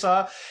change after you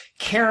saw.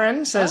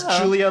 Karen says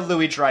Julia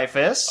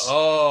Louis-Dreyfus.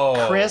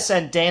 Oh. Chris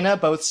and Dana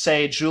both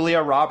say Julia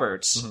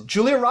Roberts.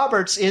 Julia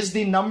Roberts is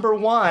the number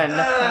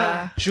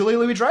 1. Julia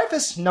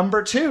Louis-Dreyfus,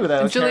 number 2,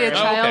 though. Julia Karen.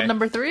 Child, okay.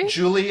 number 3?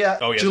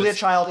 Julia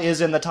Child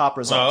is in the top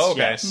results. Oh,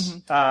 okay. Yes.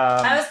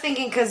 I was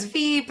thinking because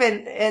Veep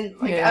and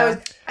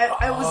like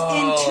I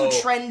was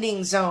into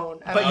trending zone.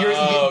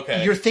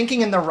 But you're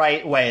thinking in the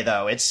right way,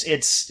 though.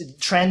 It's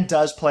trend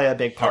does play a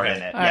big part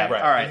in it. All Yeah.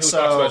 right. All right. Who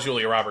So talks about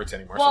Julia Roberts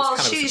anymore? Well, so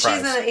it's kind she's of a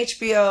in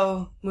surprise. an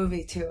HBO movie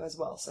too as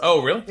well. So.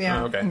 Oh, really?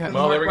 Yeah. Oh, okay. Okay.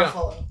 Well, there we go.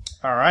 Ruffalo.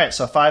 all right.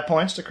 So 5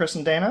 points to Chris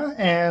and Dana,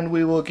 and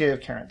we will give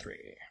Karen 3.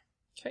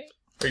 Okay.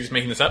 Are you just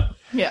making this up?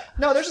 Yeah.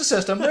 No, there's a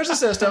system. There's a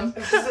system.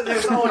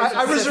 There's always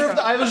I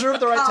reserve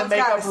the right to Tom's make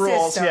got up a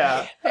rules. system.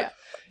 Yeah.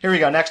 Here we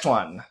go. Next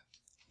one.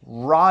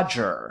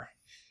 Roger.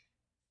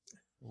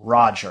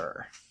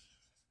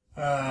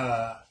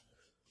 All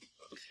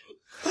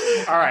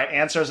right,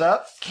 answers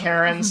up.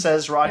 Karen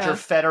says Roger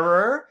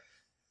Federer.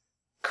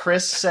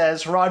 Chris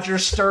says Roger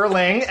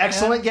Sterling.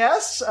 Excellent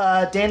guess.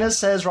 Dana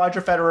says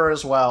Roger Federer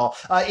as well.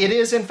 It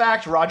is, in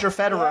fact, Roger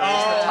Federer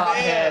is the top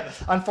hit.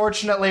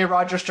 Unfortunately,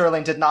 Roger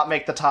Sterling did not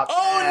make the top 10.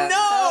 Oh,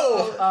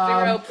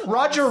 no!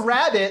 Roger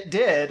Rabbit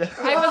did.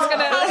 I was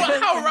gonna.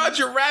 How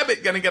Roger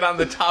Rabbit gonna get on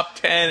the top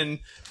 10 and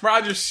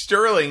Roger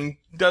Sterling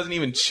doesn't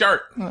even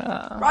chart?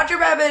 Roger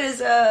Rabbit is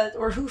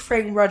or Who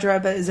Framed Roger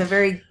Rabbit is a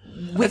very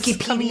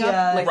coming up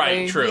Wikipedia. lately.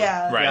 Right, true.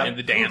 Yeah. Right, Yeah. and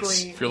the dance.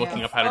 Googly, If you're looking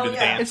yeah. up how to do the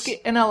dance.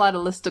 It's in a lot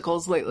of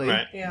listicles lately.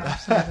 Right.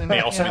 Yeah.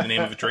 May also be the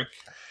name of a drink.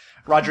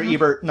 Roger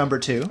Ebert, number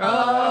 2.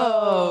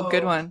 Oh,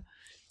 good one.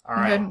 All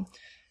right. Good.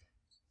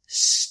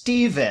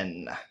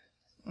 Stephen.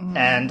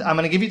 And I'm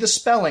going to give you the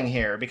spelling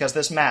here because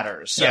this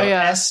matters. So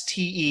Yeah.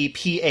 Stephen.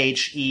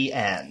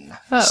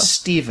 Oh.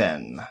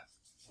 Stephen.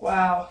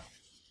 Wow.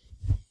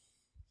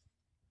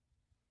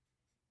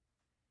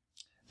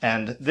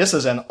 And this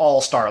is an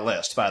all-star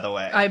list, by the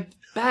way. I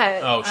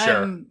bet. Oh,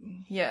 sure.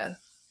 Yeah.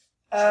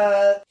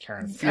 Karen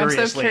I'm so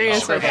furiously.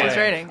 curious what Okay. she's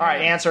rating. All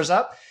right, answers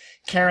up.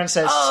 Karen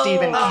says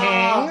Stephen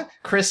King.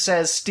 Chris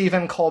says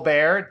Stephen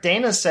Colbert.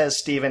 Dana says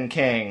Stephen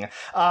King.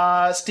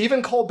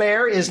 Stephen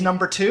Colbert is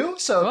number 2,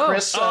 so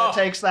Chris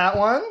takes that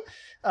one.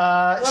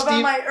 What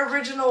about my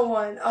original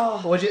one?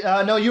 Oh. Would you,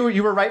 no,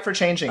 you were right for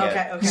changing it.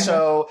 Okay.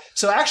 So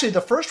actually,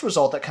 the first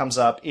result that comes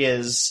up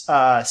is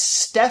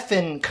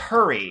Stephen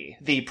Curry,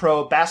 the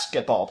pro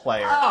basketball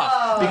player,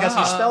 because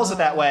he spells it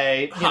that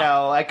way. You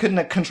know, I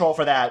couldn't control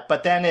for that.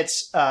 But then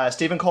it's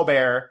Stephen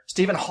Colbert,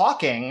 Stephen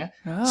Hawking,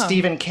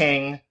 Stephen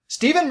King,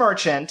 Stephen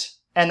Merchant,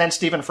 and then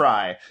Stephen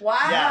Fry. Wow.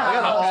 Yeah, we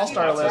got an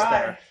all-star Stephen list Fry.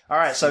 there. All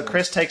right, so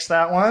Chris takes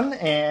that one,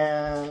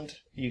 and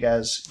you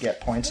guys get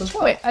points as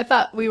well. Wait, I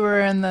thought we were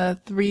in the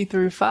 3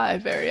 through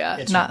 5 area.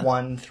 It's Not.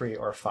 1, 3,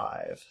 or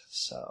 5.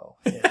 So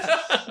it's,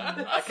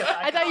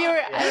 I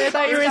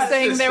thought you were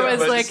saying there was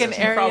like an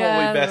area. Probably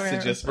best where-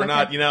 to just, we're okay,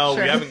 not,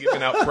 sure. we haven't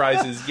given out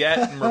prizes yet,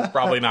 and we're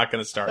probably not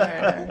going to start.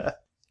 Right.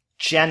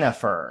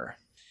 Jennifer.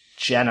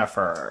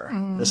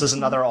 This is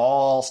another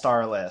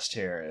all-star list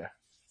here.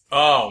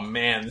 Oh,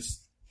 man, this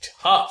is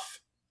tough.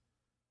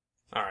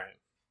 All right.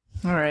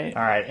 All right.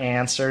 All right,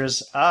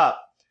 answers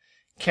up.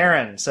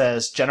 Karen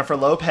says Jennifer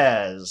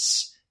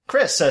Lopez.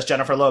 Chris says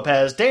Jennifer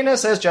Lopez. Dana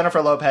says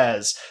Jennifer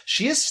Lopez.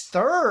 She is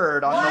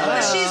third on the But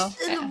list.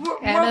 she's in the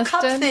World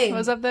Cup Aniston thing.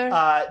 was up there.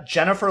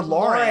 Jennifer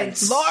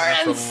Lawrence.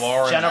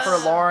 Jennifer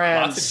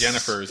Lawrence. Lots of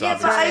Jennifers, Yeah,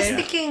 but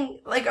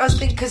obviously. I was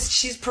thinking because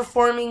she's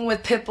performing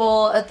with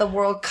Pitbull at the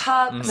World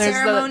Cup There's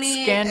ceremony.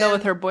 the scandal and-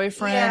 with her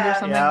boyfriend Yeah. or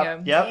something.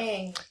 Yep. Yeah.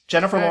 Dang.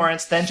 Jennifer Okay.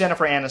 Lawrence, then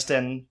Jennifer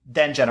Aniston,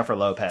 then Jennifer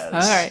Lopez. All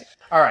right.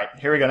 All right,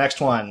 here we go. Next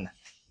one.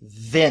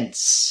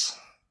 Vince.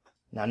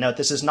 Now note,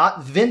 this is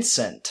not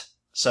Vincent.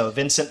 So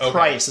Vincent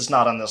Price is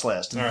not on this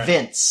list. All right.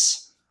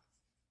 Vince.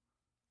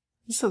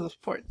 This is a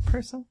sport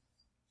person.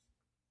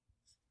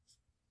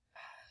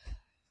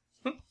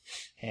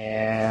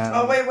 And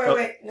Oh wait.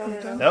 No.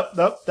 Nope.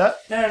 No.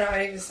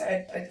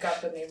 I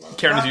got the name wrong.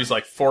 Karen has used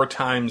like 4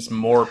 times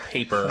more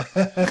paper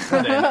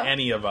than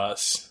any of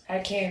us. I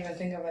can't even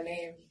think of a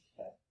name.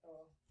 But,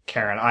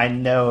 Karen, I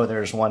know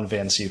there's one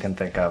Vince you can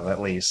think of,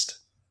 at least.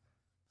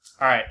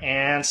 All right,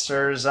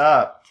 answers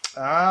up.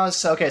 Oh,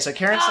 so Karen says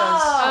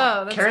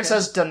that's Karen good.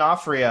 says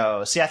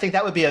D'Onofrio. See, I think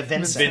that would be a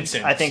Vincent.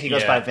 Vincent. I think he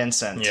goes Yeah. by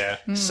Vincent. Yeah.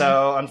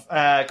 So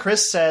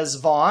Chris says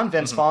Vaughn,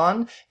 Vince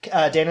Vaughn.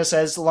 Dana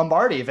says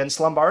Lombardi, Vince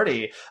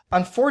Lombardi.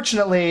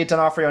 Unfortunately,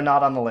 D'Onofrio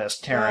not on the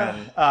list,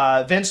 Karen.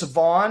 Vince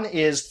Vaughn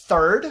is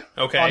third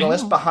on the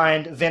list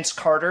behind Vince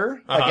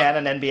Carter, again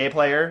an NBA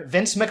player.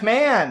 Vince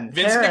McMahon.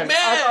 Vince Karen, McMahon!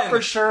 I thought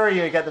for sure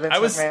you get the Vince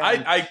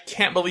McMahon. I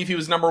can't believe he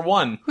was number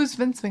one. Who's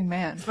Vince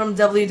McMahon? From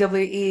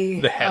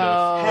WWE. The head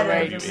of Head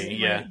of WWE. WWE.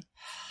 Yeah.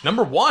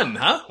 Number one,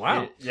 huh?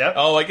 Wow. Yep.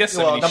 Oh, I guess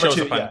Well, he number shows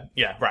two, up on...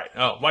 Yeah, right.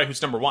 Oh, why?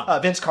 Who's number one?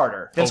 Vince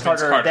Carter. Vince Vince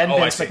Carter, Carter. then Oh,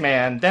 I Vince see.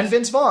 McMahon, then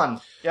Vince Vaughn.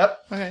 Yep.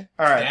 Okay.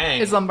 All right.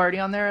 Dang. Is Lombardi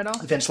on there at all?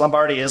 Vince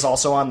Lombardi is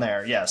also on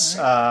there, yes.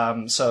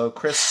 So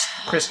Chris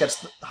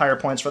gets higher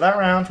points for that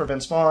round for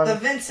Vince Vaughn. The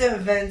Vincent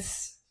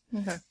Vince.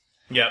 Okay.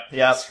 Yep.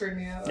 Yep. Screw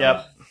me out.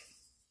 Yep.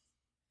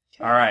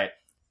 All right.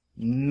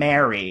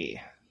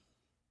 Mary.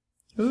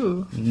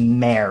 Ooh.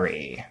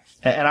 Mary.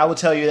 And I will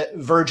tell you that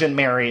Virgin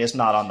Mary is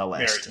not on the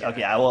list. Mary,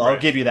 Okay, I'll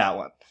give you that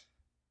one.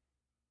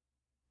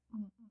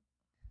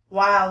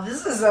 Wow,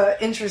 this is an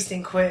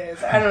interesting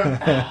quiz. I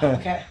don't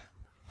okay.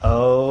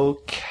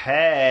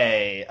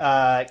 Okay.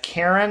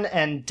 Karen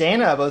and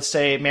Dana both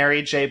say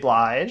Mary J.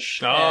 Blige.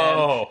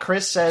 Oh. And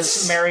Chris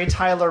says Mary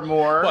Tyler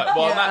Moore. What?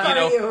 Well,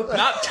 Yeah. not,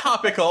 not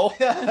topical.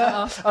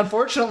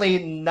 Unfortunately,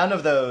 none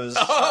of those,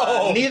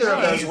 Oh, neither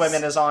of those nice.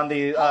 women is on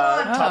the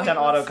on, top 10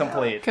 what's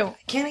autocomplete. Cool.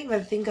 Can't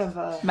even think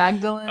of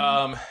Magdalene.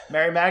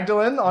 Mary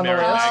Magdalene on Mary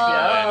the list.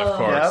 Magdalene, of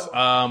course.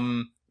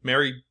 Yep.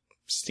 Mary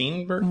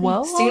Steenburgen?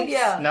 well,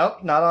 yeah.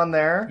 Nope, not on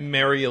there.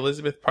 Mary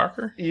Elizabeth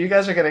Parker? You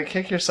guys are going to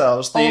kick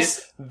yourselves. The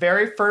Olsen.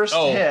 very first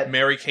Oh, hit.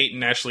 Mary Kate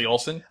and Ashley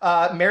Olsen?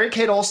 Mary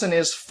Kate Olsen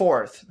is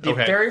fourth. The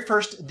Okay. very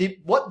first,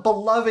 what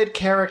beloved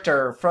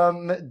character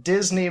from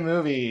Disney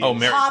movies? Oh,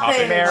 Mary Poppins.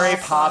 Poppins. Mary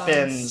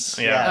Poppins.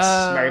 Yeah.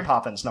 Yes, Mary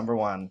Poppins, number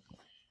one.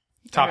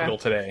 Topical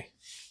today.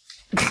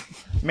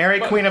 Mary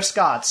Queen of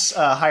Scots,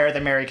 higher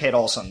than Mary Kate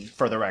Olsen,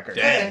 for the record.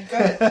 Dang.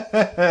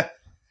 Good.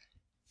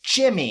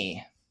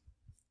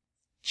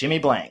 Jimmy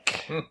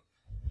Blank.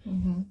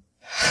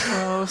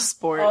 oh,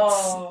 sports.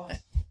 Oh.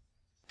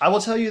 I will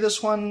tell you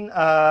this one, make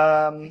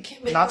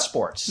not up-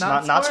 sports.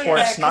 Not Not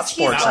sports? sports, Yeah, not 'cause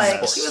sports. he's on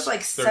like, this. he was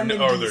like There 70s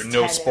are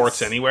no tennis.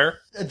 sports anywhere?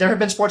 There have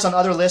been sports on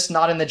other lists,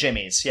 not in the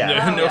Jimmies.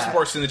 Yeah. No, Yeah.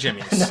 sports in the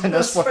Jimmies.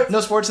 No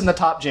sports in the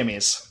top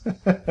Jimmies.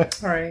 All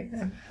right.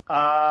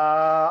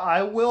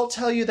 I will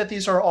tell you that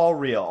these are all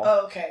real.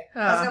 Oh, okay.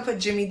 I was gonna put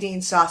Jimmy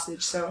Dean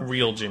sausage. So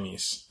Real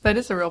Jimmies. That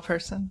is a real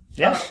person.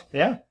 Yeah,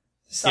 yeah,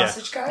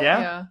 sausage guy.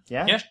 yeah,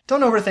 Yeah. yeah.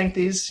 Don't overthink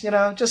these.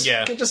 Just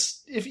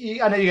if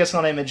you, I know you guys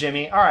want to name a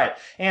Jimmy. All right,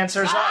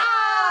 answers.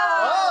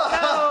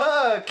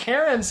 Oh,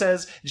 Karen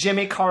says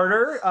Jimmy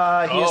Carter.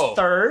 He is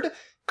third.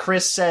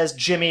 Chris says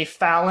Jimmy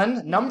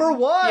Fallon, number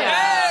one.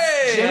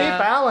 Yeah. Jimmy Yeah.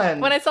 Fallon.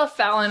 When I saw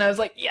Fallon, I was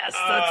like, yes,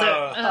 that's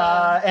it.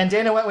 And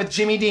Dana went with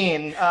Jimmy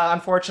Dean.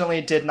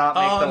 Unfortunately, did not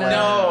make the list.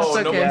 No, It's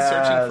okay. no one's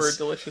searching Yes. for a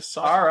delicious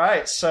sauce. All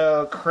right,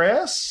 so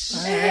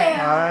Chris.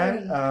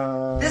 Man.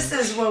 This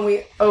is when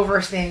we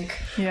overthink.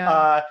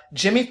 Yeah.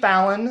 Jimmy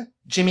Fallon,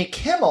 Jimmy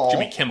Kimmel.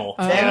 Jimmy Kimmel.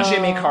 Then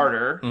Jimmy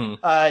Carter,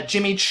 Mm.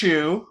 Jimmy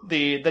Choo,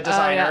 the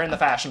designer yeah. and the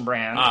fashion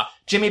brand, Ah.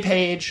 Jimmy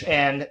Page,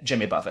 and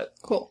Jimmy Buffett.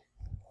 Cool.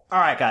 All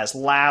right, guys,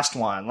 last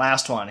one.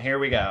 Here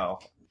we go.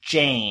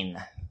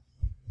 Jane.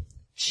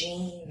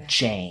 Jane. Jane.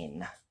 Jane.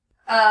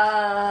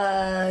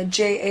 Not Oh,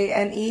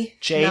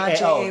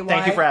 J-A-Y.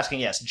 thank you for asking.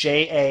 Yes,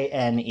 Jane.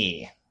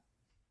 I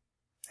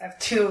have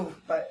two,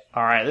 but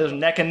All right, there's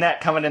neck and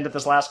neck coming into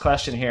this last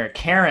question here.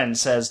 Karen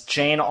says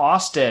Jane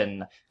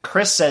Austen.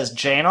 Chris says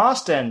Jane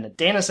Austen.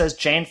 Dana says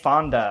Jane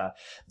Fonda.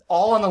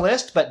 All on the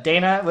list, but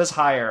Dana was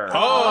higher.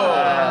 Oh.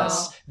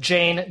 Yes.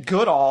 Jane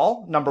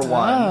Goodall, number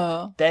one.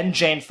 Oh. Then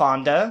Jane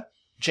Fonda.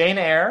 Jane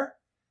Eyre.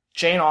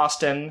 Jane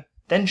Austen.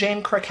 Then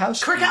Jane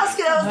Krakowski.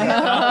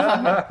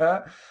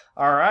 Krakowski.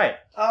 All right.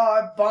 Oh,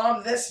 I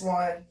bombed this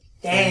one.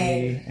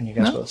 Dang. And you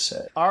guys both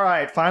said. All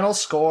right, final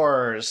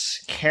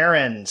scores.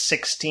 Karen,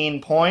 16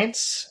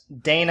 points.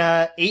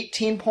 Dana,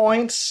 18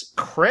 points.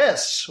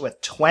 Chris with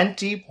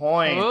 20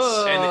 points.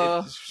 Whoa.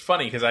 And it's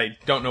funny because I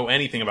don't know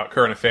anything about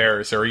current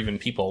affairs or even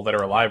people that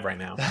are alive right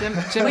now.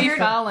 Jimmy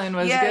Fallon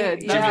was Yeah,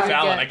 good. yeah. Jimmy That's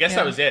Fallon. good. I guess Yeah.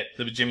 that was it.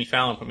 The Jimmy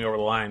Fallon put me over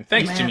the line.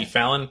 Thanks, Man. Jimmy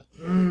Fallon.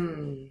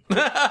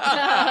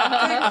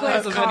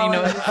 That's a funny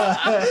noise.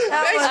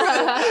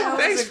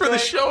 Thanks for the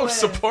show of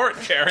support,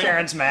 Karen.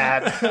 Karen's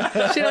mad.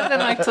 She doesn't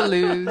like to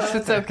lose.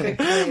 It's okay.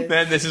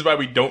 Then this is why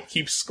we don't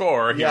keep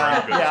score here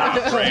on Good Yeah.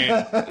 Job Brain.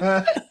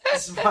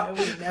 That's why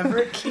we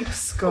never keep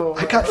score.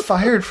 I got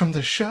fired from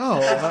the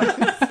show.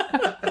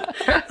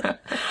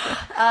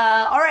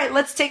 All right,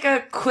 let's take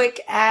a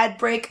quick ad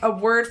break. A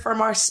word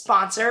from our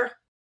sponsor.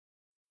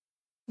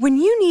 When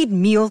you need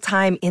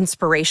mealtime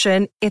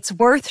inspiration, it's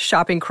worth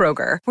shopping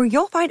Kroger, where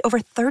you'll find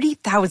over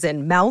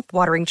 30,000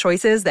 mouth-watering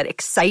choices that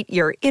excite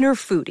your inner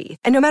foodie.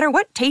 And no matter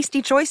what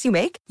tasty choice you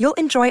make, you'll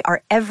enjoy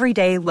our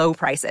everyday low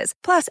prices,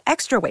 plus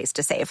extra ways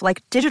to save,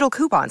 like digital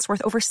coupons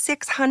worth over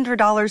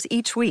 $600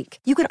 each week.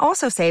 You can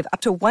also save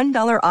up to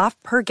 $1 off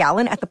per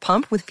gallon at the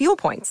pump with fuel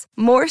points.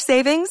 More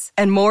savings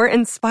and more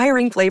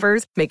inspiring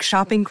flavors make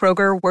shopping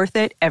Kroger worth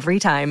it every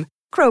time.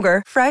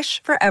 Kroger,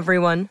 fresh for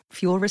everyone.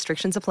 Fuel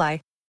restrictions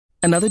apply.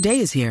 Another day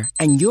is here,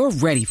 and you're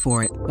ready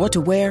for it. What to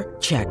wear?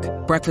 Check.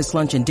 Breakfast,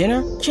 lunch, and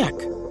dinner? Check.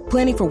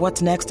 Planning for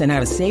what's next and how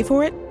to save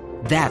for it?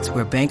 That's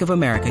where Bank of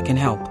America can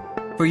help.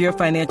 For your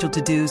financial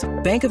to-dos,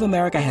 Bank of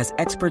America has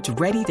experts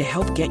ready to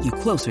help get you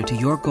closer to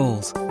your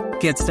goals.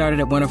 Get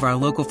started at one of our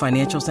local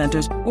financial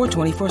centers or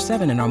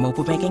 24/7 in our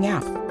mobile banking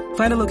app.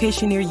 Find a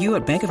location near you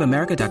at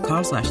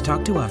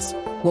bankofamerica.com/talktous.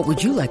 What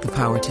would you like the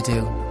power to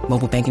do?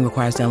 Mobile banking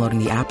requires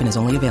downloading the app and is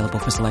only available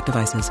for select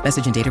devices.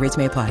 Message and data rates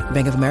may apply.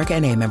 Bank of America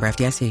NA, member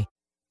FDIC.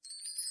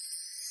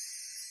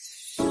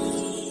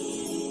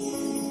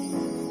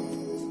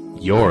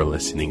 You're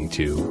listening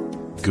to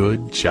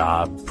Good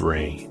Job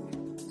Brain.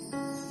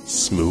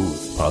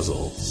 Smooth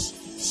puzzles,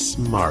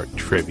 smart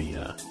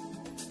trivia.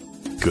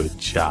 Good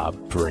Job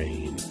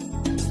Brain.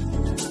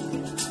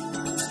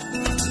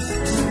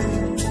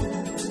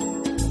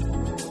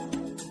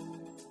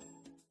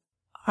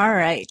 All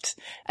right.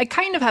 I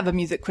kind of have a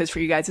music quiz for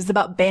you guys. It's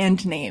about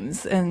band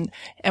names and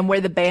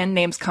where the band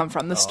names come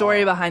from, the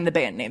story behind the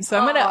band name. So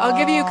I'll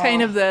give you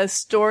kind of the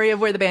story of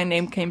where the band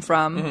name came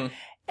from,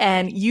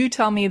 and you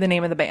tell me the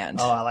name of the band.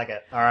 Oh, I like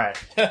it. All right.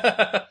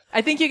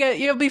 I think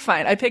you'll be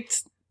fine. I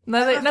picked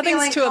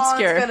nothing's too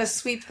obscure. I'm gonna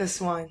sweep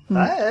this one.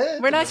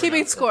 We're not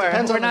keeping score.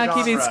 We're not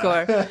keeping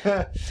score.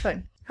 It's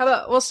fine. How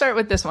about we'll start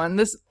with this one.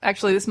 This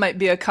might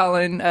be a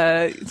Colin.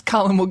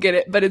 Colin will get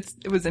it, but it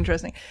was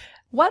interesting.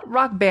 What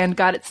rock band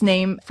got its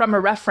name from a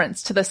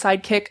reference to the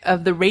sidekick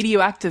of the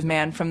radioactive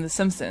man from The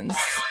Simpsons?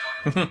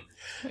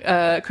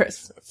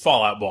 Chris.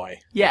 Fall Out Boy.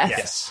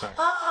 Yes.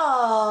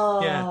 Oh,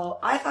 Yeah.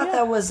 I thought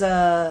that was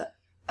a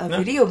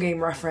video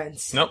game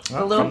reference. Nope.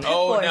 The little Pip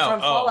Boy no. from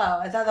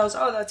Fallout. I thought that was,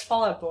 that's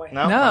Fall Out Boy.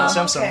 No. No.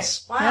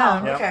 Simpsons. Okay.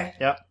 Wow. Yeah. Okay.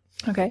 Yep.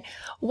 Okay.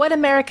 What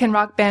American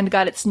rock band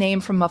got its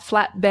name from a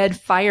flatbed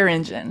fire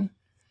engine?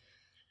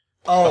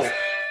 Oh.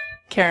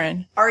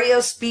 Karen. REO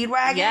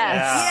Speedwagon?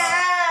 Yes.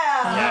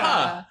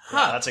 Yeah,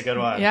 that's a good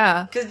one.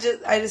 Yeah. Because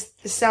it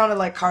sounded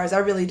like cars. I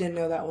really didn't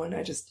know that one.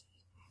 I just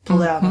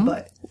pulled it out of my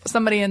butt.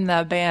 Somebody in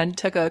the band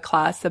took a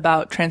class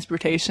about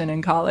transportation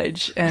in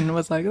college and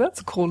was like,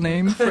 that's a cool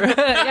name for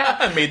yeah.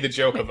 I made the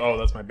joke of,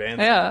 that's my band.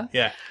 Yeah.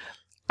 Yeah.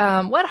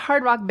 What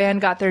hard rock band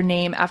got their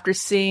name after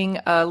seeing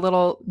a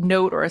little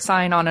note or a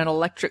sign on an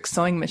electric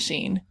sewing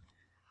machine?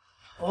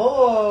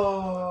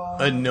 Oh.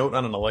 A note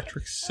on an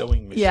electric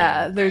sewing machine.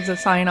 Yeah, there's a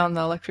sign on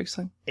the electric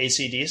sewing.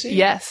 AC/DC?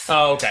 Yes.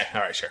 Oh, okay.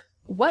 All right, sure.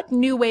 What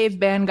new wave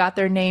band got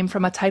their name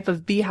from a type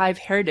of beehive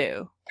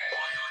hairdo?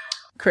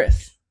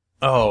 Chris.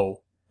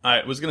 Oh,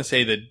 I was going to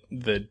say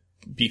the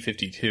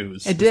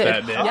B-52s. It did. Is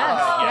that it? Yes.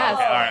 Yeah, Yes.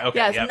 okay, all right. Okay.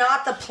 Yes. Yep.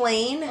 Not the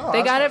plane?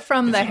 They got it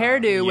from the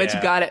hairdo, which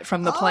Yeah. got it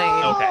from the plane.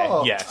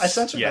 Okay. Yes. I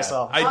censored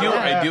myself.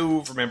 I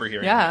do remember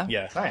hearing. Yeah. That.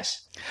 Yeah.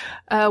 Nice.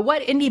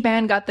 What indie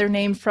band got their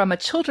name from a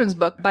children's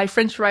book by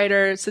French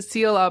writer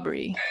Cécile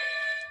Aubry?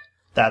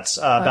 That's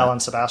Belle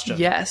and Sebastian.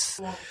 Yes.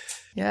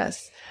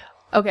 Yes.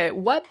 Okay,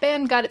 what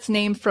band got its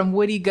name from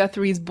Woody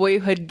Guthrie's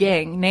boyhood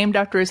gang, named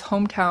after his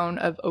hometown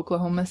of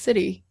Oklahoma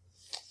City?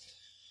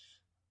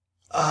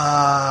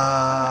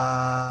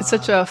 It's It's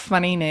such a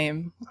funny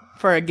name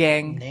for a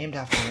gang. named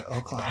after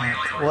Oklahoma.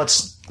 Well,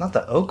 it's not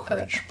the Oak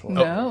Ridge Boys.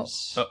 No.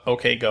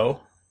 Okay, go.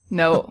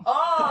 No.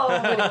 Oh.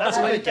 That's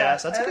a good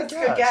guess. That's a good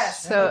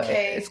guess. So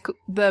Okay. it's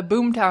the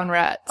Boomtown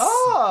Rats.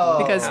 Oh,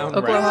 Because Boomtown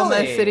Oklahoma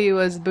really? City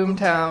was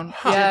Boomtown.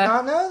 Did Yeah.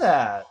 not know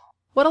that.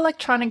 What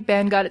electronic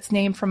band got its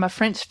name from a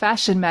French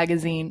fashion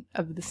magazine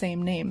of the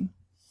same name?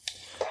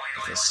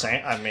 The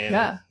same. I mean,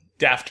 Yeah.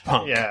 Daft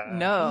Punk. yeah.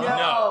 No.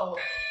 No.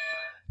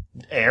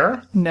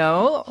 Air.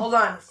 No. Hold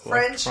on.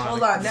 French.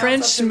 Hold on. Now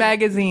French something-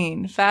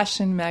 magazine.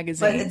 Fashion But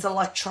magazine. it's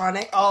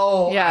electronic.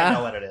 Oh, Yeah. I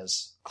know what it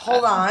is.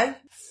 Hold on.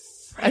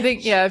 I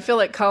think, I feel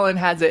like Colin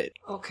has it.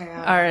 Okay.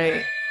 All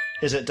right.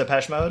 Is it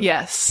Depeche Mode?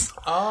 Yes.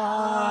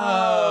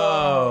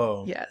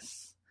 Oh.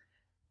 Yes.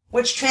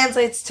 Which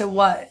translates to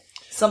what?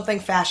 Something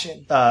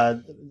fashion.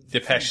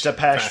 Depeche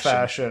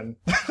fashion.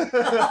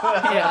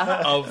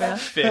 Yeah. of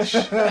fish.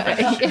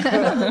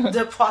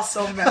 De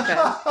poisson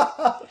mer.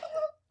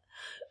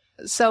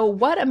 So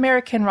what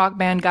American rock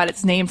band got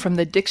its name from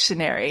the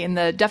dictionary? And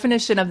the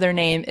definition of their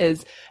name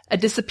is a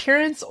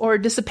disappearance or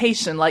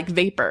dissipation, like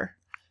vapor.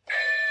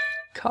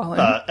 Colin.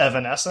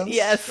 Evanescence.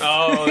 Yes.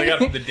 Oh, they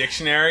got it from the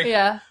dictionary?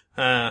 Yeah.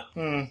 What?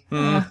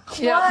 Why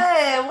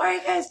are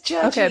you guys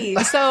judgy? Okay.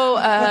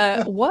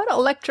 So, what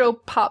electro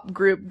pop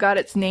group got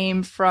its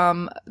name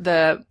from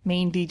the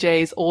main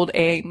DJ's old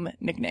AIM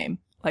nickname?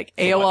 Like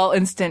AOL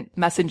Instant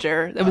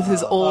Messenger. That was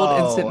his old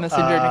Instant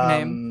Messenger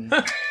nickname.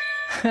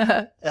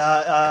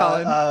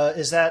 Colin.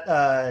 Is that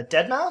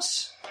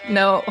Deadmau5?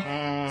 No.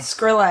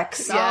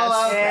 Skrillex. Yes.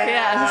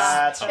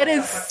 Yes. That's It is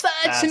right. such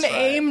That's an right.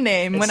 AIM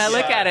name when I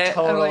look at it. I'm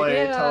Totally, like,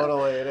 yeah.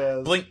 totally it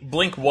is.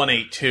 Blink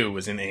 182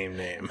 is an AIM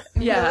name.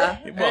 Yeah.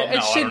 Well, no,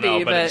 it should I don't know,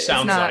 be, but it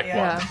sounds it's not, like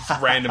yeah.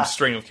 one. Random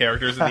string of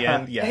characters at the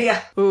end. Yeah.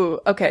 Yeah. Ooh,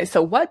 okay.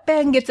 So what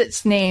band gets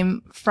its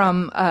name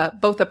from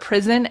both a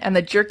prison and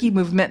the jerky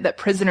movement that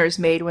prisoners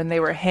made when they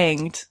were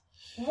hanged?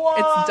 Whoa.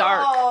 It's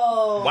dark.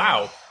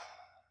 Wow.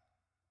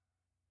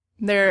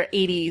 They're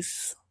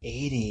 80s.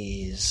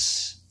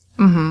 80s.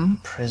 Mm-hmm.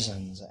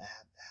 Prisons.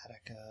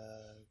 Attica.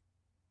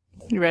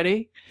 You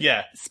ready?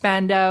 Yeah.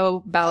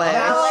 Spandau Ballet.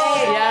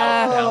 Ballet.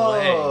 Yeah.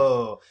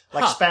 Oh,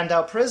 like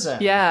Spandau Prison.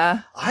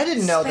 Yeah. I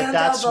didn't know that Spandau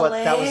that's what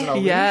that was an Ballet.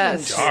 allusion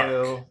Yes.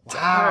 to. Dark.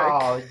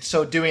 Wow.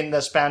 So doing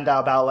the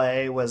Spandau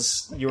Ballet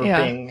was you were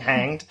Yeah. being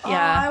hanged? Oh,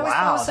 Yeah. I always Wow,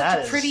 thought it was that such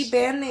a is pretty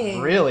band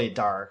name. Really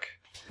dark.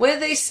 What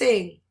did they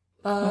sing?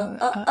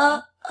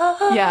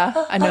 Yeah,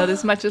 I know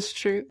this much is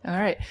true. All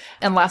right.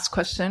 And last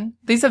question.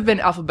 These have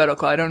been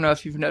alphabetical. I don't know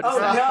if you've noticed Oh,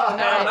 that.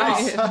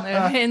 no, All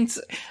right. Hint.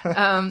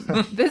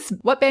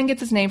 What band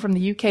gets its name from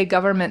the UK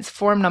government's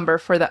form number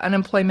for the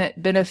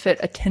unemployment benefit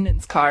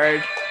attendance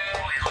card?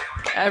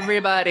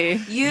 Everybody.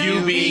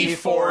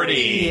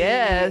 UB40.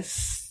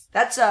 Yes.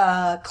 That's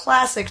a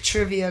classic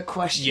trivia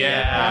question.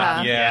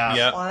 Yeah. Yeah.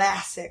 Yeah.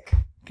 Classic.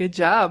 Good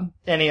job.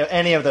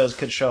 Any of those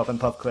could show up in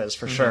Pub Quiz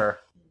for sure.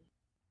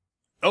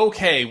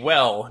 Okay,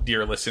 well,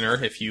 dear listener,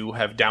 if you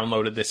have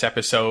downloaded this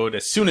episode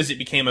as soon as it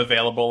became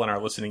available and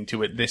are listening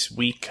to it this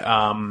week,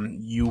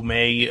 you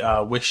may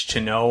wish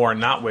to know or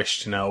not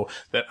wish to know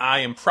that I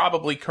am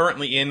probably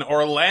currently in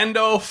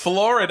Orlando,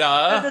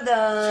 Florida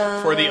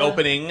for the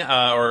opening,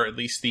 or at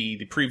least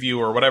the preview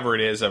or whatever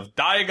it is, of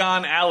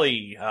Diagon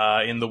Alley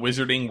in the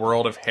wizarding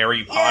world of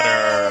Harry Potter.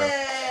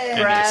 And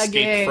the escape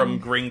Bragging. from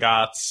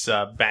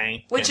Gringotts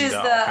bank. Which and, is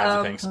all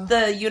kinds of things.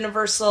 the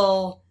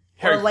Universal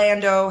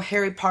Orlando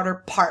Harry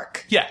Potter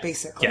Park. Yeah.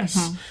 Basically.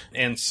 Yes.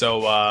 And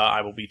so I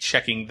will be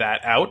checking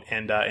that out.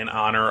 And in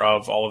honor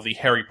of all of the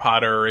Harry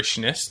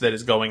Potter-ishness that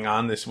is going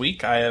on this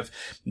week, I have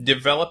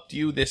developed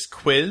you this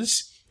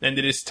quiz, and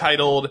it is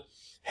titled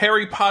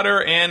Harry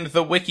Potter and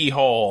the Wiki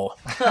Hole.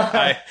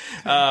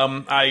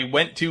 I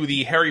went to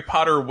the Harry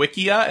Potter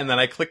Wikia, and then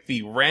I clicked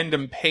the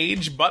random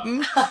page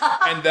button,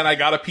 and then I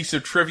got a piece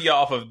of trivia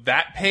off of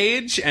that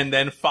page, and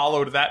then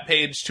followed that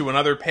page to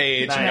another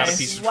page, and got a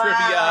piece of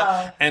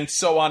trivia, and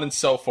so on and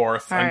so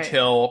forth, All right.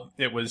 until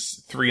it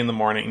was 3 a.m.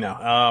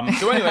 No.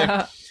 So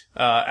anyway...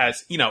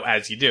 as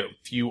you do.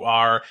 If you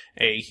are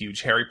a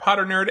huge Harry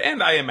Potter nerd,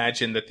 and I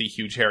imagine that the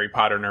huge Harry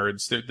Potter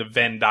nerds, the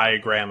Venn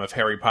diagram of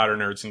Harry Potter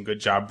nerds and Good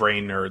Job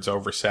Brain nerds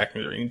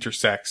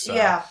intersects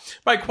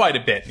by quite a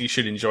bit. You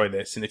should enjoy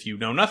this. And if you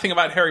know nothing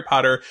about Harry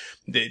Potter,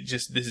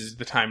 this is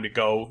the time to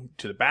go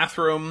to the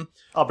bathroom.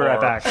 I'll be right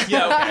back.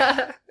 Yeah,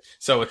 okay.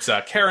 So it's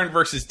Karen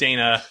versus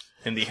Dana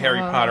in the Harry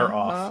Potter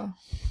off.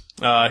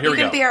 Here You we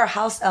go. can be our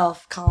house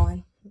elf,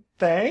 Colin.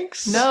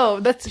 Thanks. No,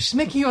 she's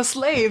making you a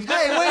slave.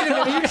 Hey, wait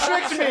a minute! You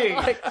tricked me.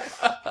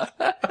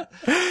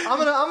 I'm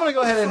gonna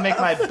go ahead and make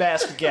my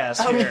best guess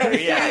here.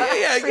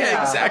 Yeah,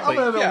 exactly.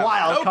 I'm gonna have a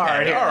wild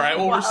card here. All right.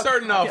 Well, we're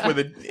starting off with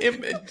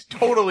a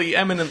totally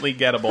eminently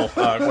gettable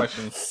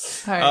question.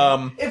 All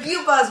right. If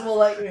you buzz, we'll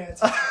let you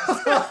answer.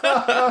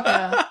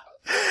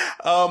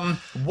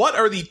 What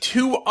are the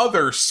two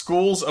other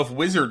schools of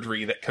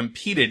wizardry that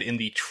competed in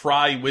the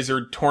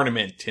Tri-Wizard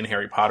tournament in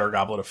Harry Potter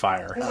Goblet of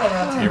Fire? Do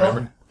you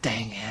remember?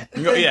 Dang it.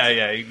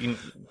 Yeah.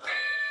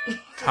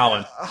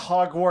 Colin.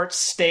 Hogwarts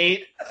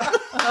State. All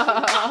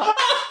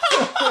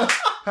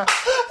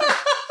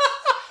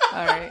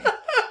right.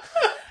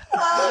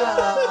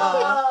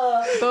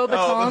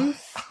 Beauxbatons.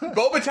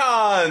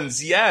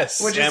 Beauxbatons,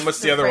 yes. Which And is what's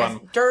the other one?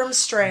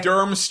 Durmstrang.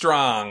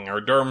 Durmstrang,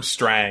 or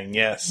Durmstrang,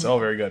 yes. Oh,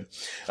 very good.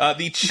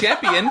 The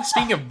champion,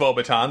 speaking of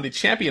Beauxbaton, the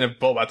champion of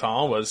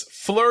Beauxbaton was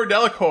Fleur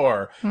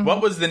Delacour.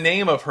 What was the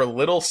name of her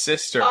little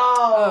sister?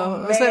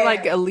 Oh, Was it man.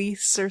 like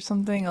Elise or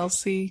something?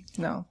 Elsie?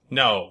 No.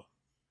 No.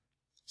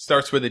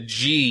 Starts with a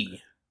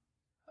G.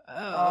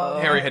 Oh.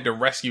 Harry had to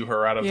rescue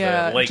her out of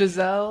Yeah, the lake.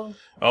 Giselle.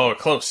 Oh,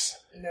 close.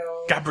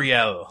 No.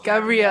 Gabrielle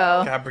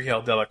Gabrielle.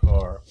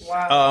 Delacour.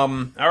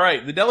 Wow. All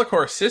right. The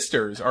Delacour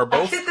sisters are I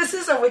both... think this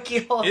is a wiki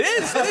hole. It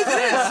is. All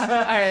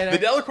right. The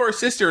Delacour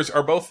sisters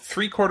are both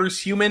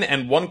 3/4 human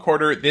and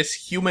 1/4 this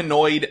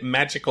humanoid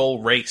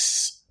magical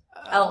race.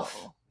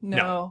 Elf.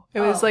 No.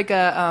 It was like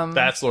a,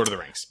 That's Lord of the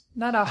Rings.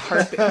 not a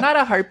harpy, not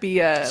a harpy,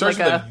 Starts like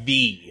with a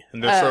V,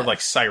 and they're sort of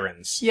like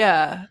sirens.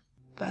 yeah.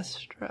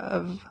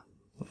 Vestra.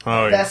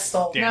 Oh, yeah.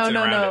 Vestal. Dancing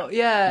No. around it.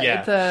 Yeah, Yeah.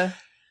 it's a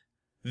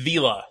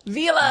Vila.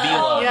 Vila.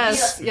 Vila.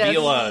 Yes.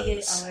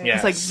 Vilas. Oh,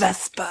 Yes. It's like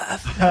Vespa.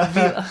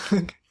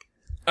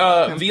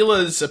 Vila.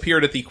 Vilas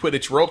appeared at the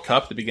Quidditch World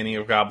Cup at the beginning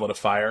of Goblet of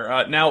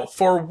Fire. Now,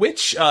 for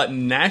which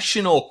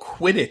national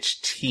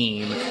Quidditch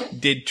team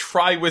did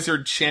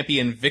Triwizard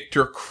champion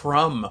Victor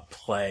Crumb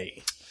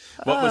play?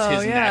 What was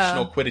his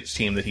national Quidditch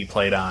team that he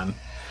played on?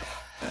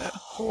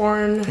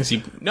 Horn. Is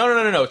he?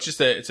 No.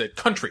 It's a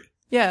country.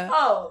 Yeah.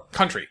 Oh,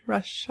 Country.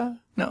 Russia?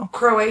 No.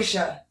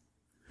 Croatia.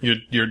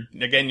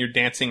 You're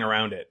dancing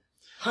around it.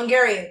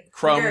 Hungarian.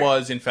 Crumb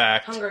was, in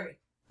fact, Hungary.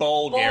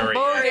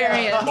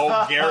 Bulgarian.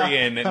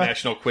 Bulgarian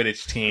national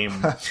Quidditch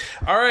team.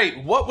 All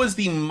right. What was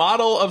the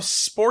model of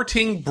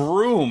sporting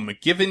broom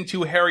given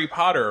to Harry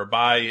Potter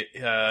by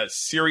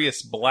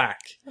Sirius Black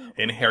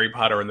in Harry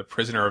Potter and the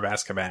Prisoner of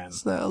Azkaban?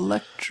 It's the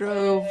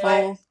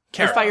Electrovolt.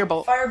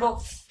 Firebolt.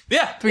 Firebolt.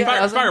 Yeah,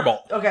 3000?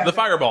 Firebolt. Okay. The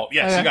Firebolt.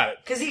 Yes, you got it.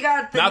 Because he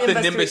got the Not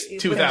Nimbus the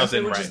Nimbus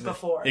 2000, which right? is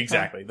before.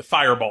 Exactly. The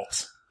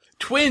Firebolt.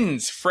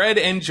 Twins Fred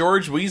and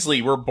George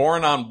Weasley were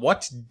born on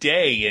what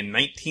day in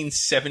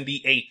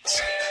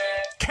 1978?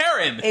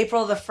 Karen!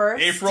 April the 1st.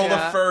 April the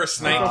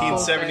 1st,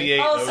 1978.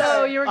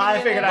 Also, you were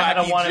I figured I had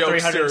a wacky 1 in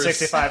jokesters.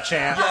 365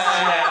 chance.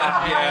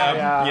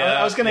 Yeah.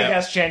 I was going to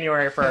guess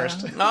January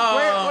 1st.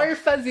 Oh. We're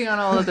fuzzy on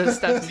all of this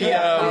stuff. We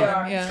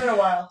are. Yeah. It's been a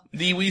while.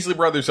 The Weasley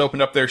brothers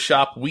opened up their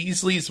shop,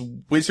 Weasley's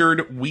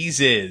Wizard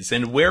Wheezes.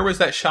 And where was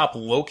that shop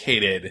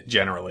located,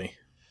 generally?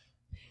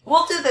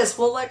 We'll do this.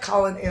 We'll let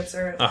Colin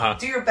answer. Uh-huh.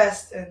 Do your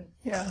best. And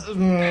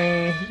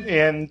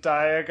In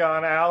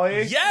Diagon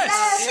Alley?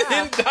 Yes!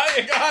 In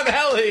Diagon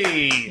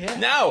Alley! Yeah.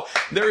 Now,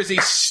 there is a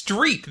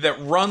street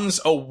that runs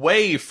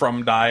away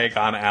from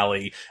Diagon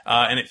Alley,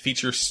 and it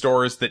features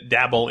stores that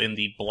dabble in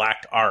the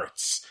black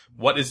arts.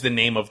 What is the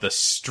name of the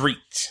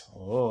street?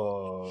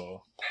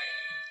 Oh.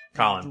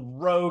 Colin.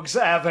 Rogues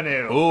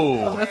Avenue.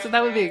 Ooh.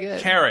 That would be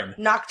good. Karen.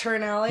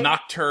 Nocturne Alley.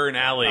 Nocturne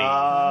Alley.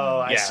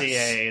 Oh, I Yes.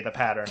 see the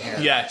pattern here.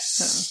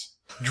 Yes.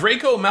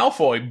 Draco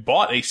Malfoy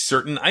bought a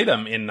certain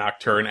item in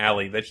Nocturne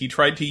Alley that he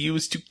tried to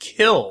use to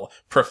kill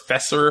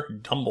Professor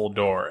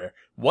Dumbledore.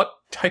 What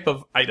type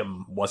of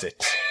item was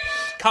it?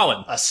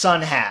 Colin. A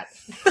sun hat.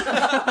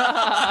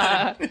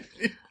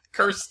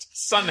 Cursed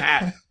sun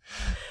hat.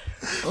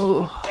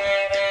 Ooh.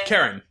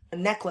 Karen. A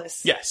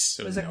necklace. Yes.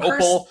 It was Was an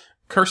it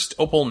cursed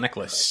opal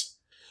necklace.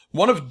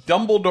 One of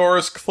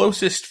Dumbledore's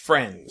closest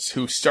friends,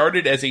 who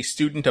started as a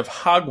student of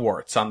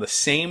Hogwarts on the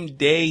same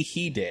day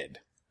he did.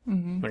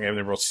 Mm-hmm. Okay, they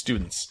were both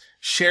students.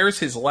 Shares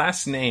his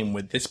last name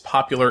with this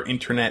popular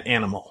internet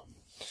animal.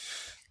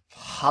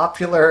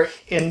 Popular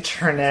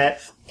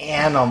internet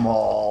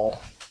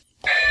animal.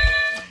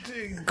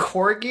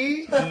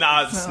 Corgi?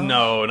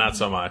 No, not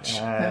so much.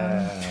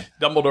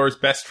 Dumbledore's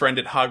best friend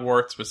at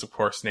Hogwarts was, of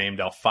course, named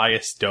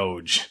Alpheus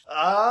Doge.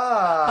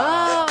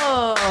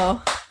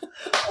 Oh.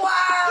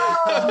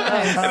 Wow.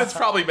 And it's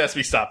probably best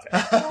we stop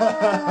there.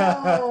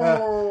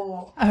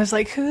 Oh. I was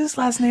like, whose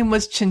last name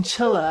was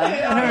Chinchilla?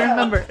 I don't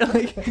remember.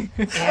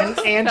 And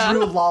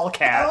Andrew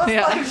Lolcat.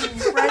 Yeah.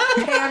 Like Red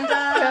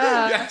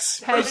Panda.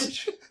 Yes.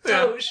 Doge.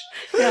 Doge,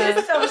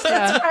 that's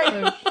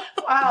right.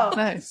 Wow.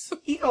 Nice.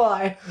 Eagle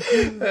Eye.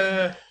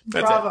 That's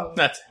Bravo. it.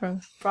 That's it.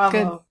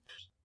 Bravo. Good.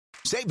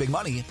 Save big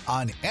money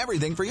on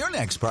everything for your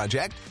next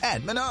project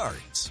at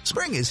Menards.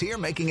 Spring is here,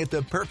 making it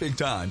the perfect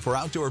time for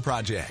outdoor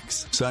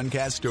projects.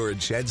 Suncast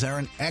storage sheds are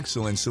an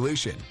excellent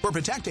solution for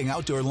protecting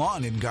outdoor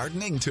lawn and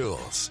gardening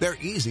tools. They're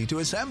easy to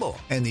assemble,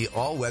 and the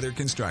all-weather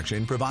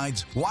construction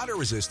provides water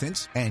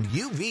resistance and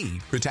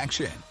UV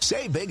protection.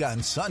 Save big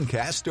on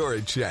Suncast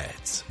storage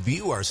sheds.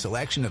 View our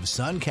selection of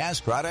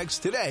Suncast products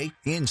today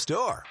in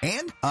store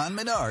and on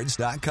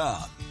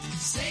Menards.com.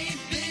 Save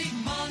big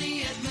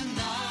money at Menards.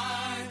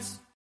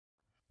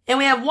 And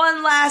we have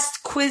one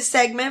last quiz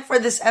segment for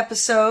this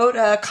episode.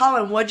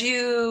 Colin, what'd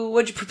you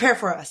prepare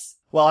for us?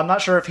 Well, I'm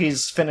not sure if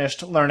he's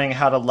finished learning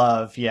how to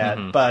love yet,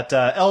 but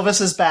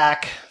Elvis is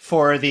back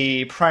for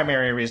the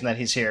primary reason that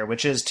he's here,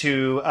 which is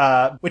to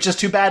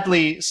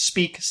badly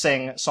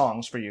sing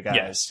songs for you guys.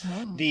 Yes.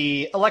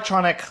 The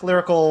electronic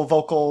lyrical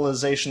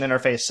vocalization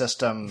interface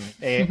system,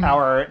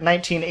 our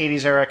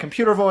 1980s era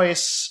computer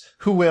voice,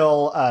 who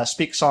will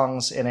speak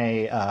songs in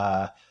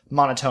a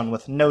monotone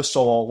with no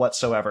soul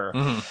whatsoever.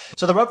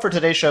 So the rub for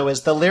today's show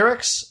is the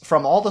lyrics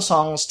from all the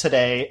songs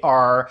today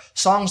are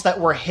songs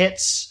that were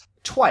hits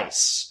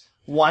twice.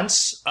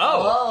 Once.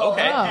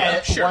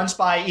 Sure. Once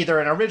by either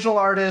an original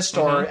artist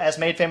or as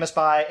made famous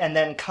by, and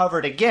then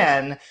covered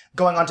again,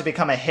 going on to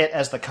become a hit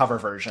as the cover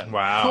version.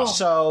 Wow. Cool.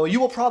 So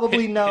you will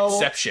probably know...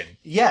 Hitception.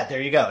 Yeah,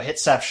 there you go.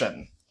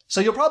 Hitception. So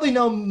you'll probably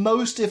know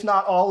most, if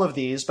not all of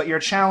these, but your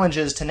challenge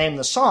is to name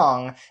the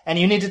song, and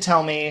you need to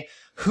tell me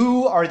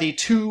who are the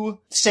two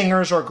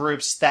singers or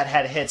groups that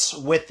had hits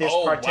with this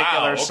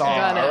particular Okay. song.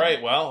 Got it. All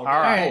right, well, All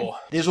right. cool.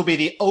 These will be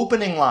the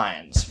opening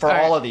lines for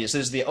all of these.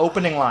 This is the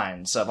opening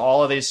lines of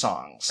all of these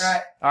songs. All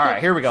right. All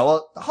right, here we go.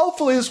 Well,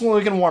 hopefully this one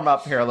we can warm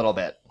up here a little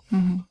bit.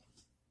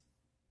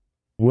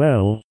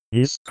 Well,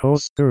 East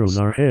Coast girls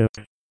are hip.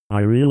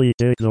 I really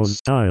dig those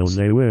styles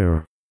they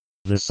wear.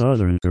 The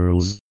Southern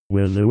girls,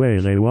 with the way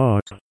they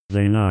walk,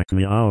 they knock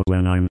me out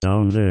when I'm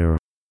down there.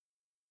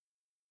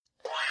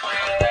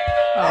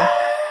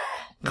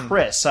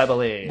 Chris, I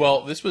believe.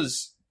 Well, this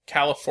was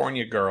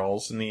California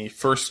Girls, and the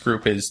first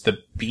group is the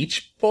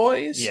Beach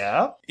Boys.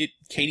 Yeah.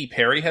 Katy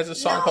Perry has a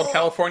song called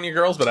California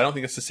Girls, but I don't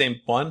think it's the same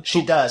one.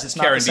 She does. It's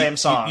not Karen, the same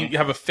song. You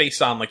have a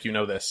face on like you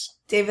know this.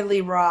 David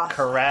Lee Roth.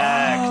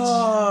 Correct.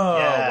 Oh,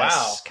 Yes.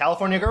 wow.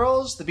 California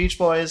Girls, The Beach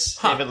Boys,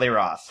 David Lee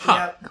Roth.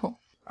 Yep. Cool.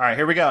 All right,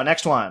 here we go.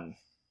 Next one.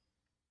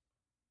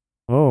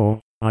 Oh,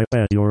 I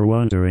bet you're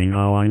wondering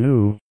how I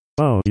knew.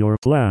 about your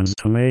plans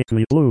to make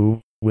me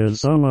blue with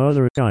some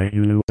other guy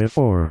you knew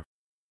before.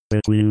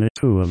 Between the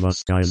two of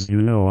us, guys,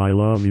 you know I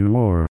love you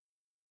more.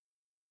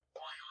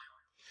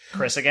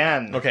 Chris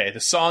again. Okay,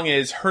 the song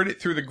is Heard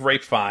It Through the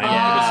Grapevine.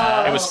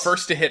 Yes. It was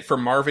first a hit for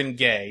Marvin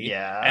Gaye.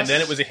 Yes. And then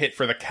it was a hit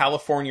for the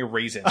California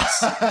Raisins.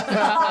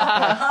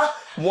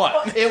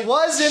 What? It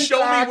was in Show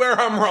fact... me where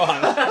I'm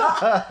wrong.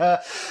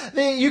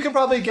 You can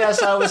probably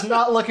guess I was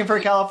not looking for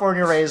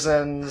California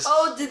Raisins.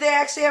 Oh, did they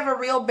actually have a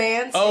real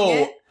band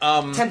sing it?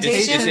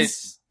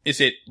 Temptations?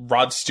 Is it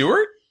Rod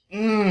Stewart?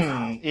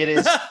 It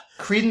is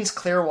Creedence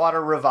Clearwater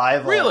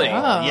Revival. Really?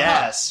 Oh.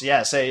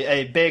 Yes.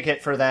 A big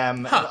hit for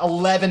them. An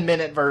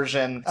 11-minute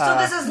version. So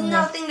this has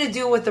nothing to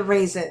do with the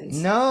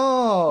Raisins.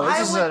 No,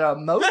 this is a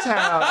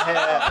Motown hit.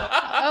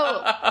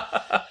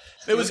 Oh,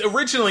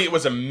 It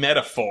was a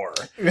metaphor.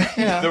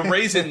 The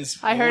Raisins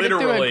I heard it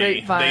through a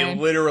they grapevine.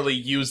 literally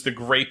used the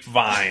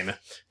grapevine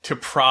to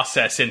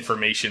process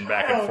information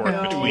back and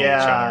forth between each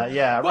other.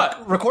 Yeah.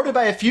 What? Recorded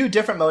by a few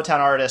different Motown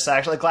artists,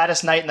 actually.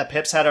 Gladys Knight and the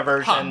Pips had a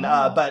version,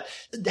 but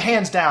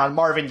hands down,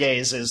 Marvin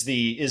Gaye's is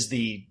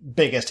the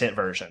biggest hit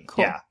version.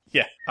 Cool. Yeah.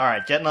 Yeah. All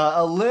right, getting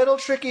a little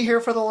tricky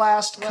here for the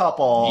last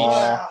couple.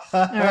 All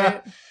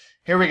right.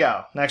 Here we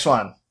go. Next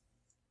one.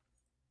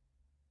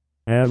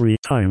 Every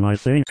time I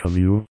think of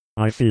you,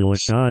 I feel a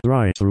shot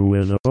right through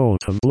with a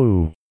bolt of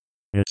blue.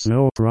 It's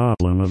no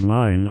problem of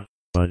mine,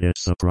 but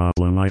it's a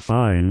problem I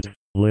find,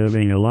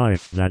 living a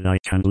life that I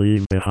can't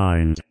leave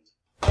behind.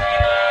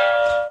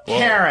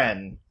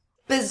 Karen.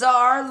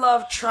 Bizarre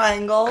Love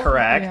Triangle.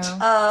 Correct.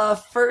 Yeah.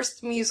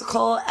 First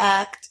musical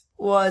act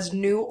was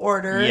New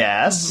Order.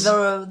 Yes.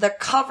 The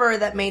cover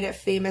that made it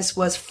famous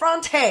was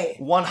Fronte.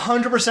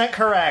 100%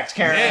 correct,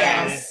 Karen.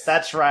 Yes.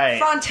 That's right.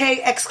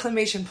 Fronte!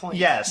 Exclamation point.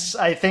 Yes,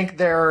 I think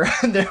they're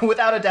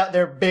without a doubt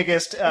their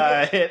biggest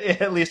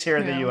hit, at least here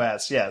in the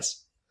U.S.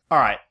 Yes. All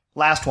right,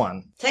 last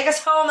one. Take us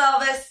home,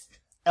 Elvis.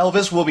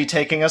 Elvis will be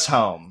taking us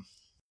home.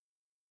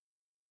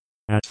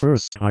 At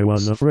first I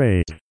was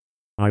afraid.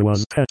 I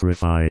was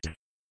petrified.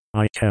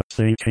 I kept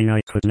thinking I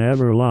could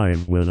never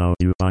live without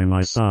you by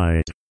my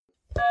side.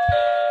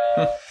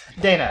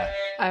 Dana.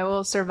 I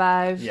Will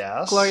Survive.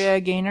 Yes.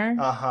 Gloria Gaynor.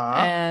 Uh-huh.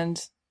 And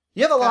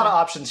You have a lot of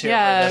options here.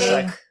 Yeah. For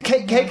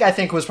this. Cake, I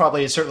think, was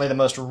probably certainly the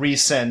most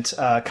recent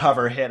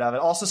cover hit of it.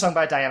 Also sung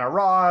by Diana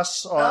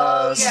Ross.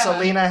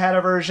 Selena had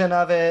a version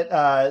of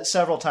it.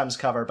 Several times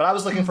covered. But I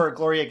was looking for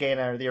Gloria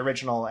Gaynor, the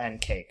original,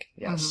 and Cake.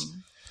 Yes.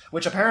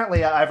 Which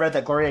apparently I've read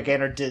that Gloria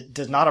Gaynor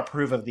did not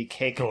approve of the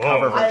Cake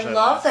cover version. I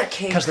love the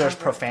Cake because there's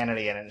cover.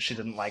 profanity in it, and she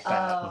didn't like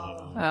that.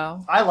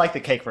 Oh. I like the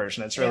Cake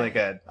version; it's really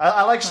good.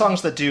 I like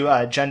songs that do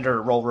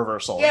gender role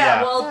reversal.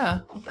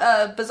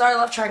 Bizarre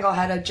Love Triangle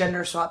had a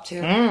gender swap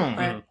too.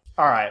 Right.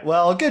 All right,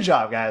 well, good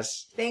job,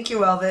 guys. Thank you,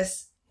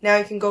 Elvis. Now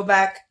you can go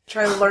back,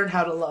 try to learn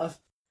how to love.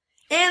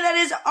 And that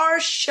is our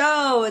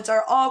show. It's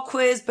our All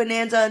Quiz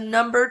Bonanza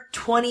number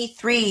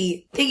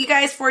 23. Thank you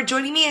guys for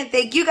joining me, and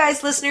thank you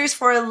guys, listeners,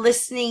 for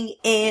listening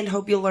in.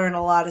 Hope you learn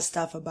a lot of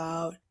stuff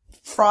about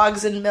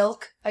frogs and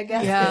milk, I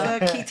guess,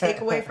 is a key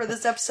takeaway for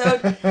this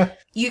episode.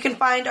 You can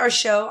find our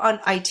show on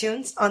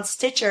iTunes, on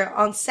Stitcher,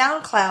 on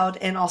SoundCloud,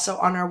 and also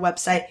on our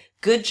website,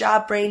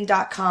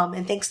 goodjobbrain.com.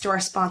 And thanks to our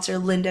sponsor,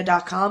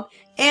 lynda.com.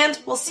 And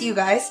we'll see you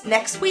guys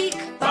next week.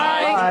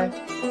 Bye.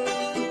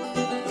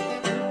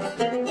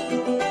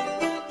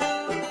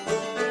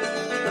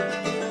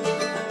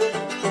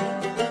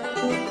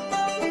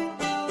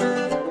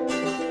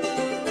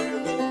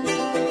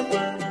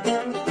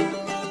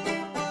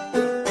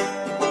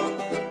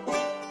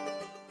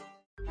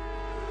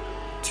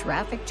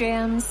 Traffic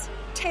jams,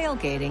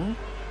 tailgating,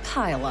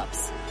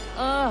 pile-ups.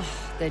 Ugh,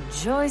 the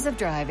joys of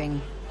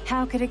driving.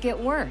 How could it get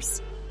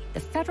worse? The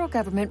federal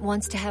government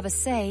wants to have a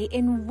say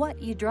in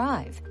what you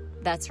drive.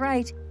 That's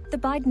right. The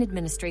Biden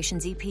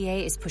administration's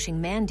EPA is pushing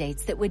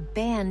mandates that would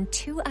ban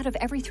 2 out of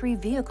every 3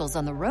 vehicles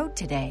on the road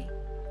today.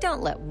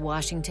 Don't let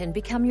Washington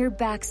become your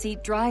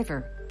backseat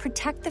driver.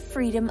 Protect the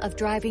freedom of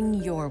driving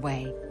your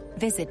way.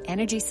 Visit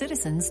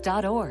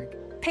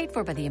EnergyCitizens.org. Paid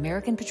for by the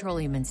American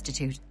Petroleum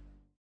Institute.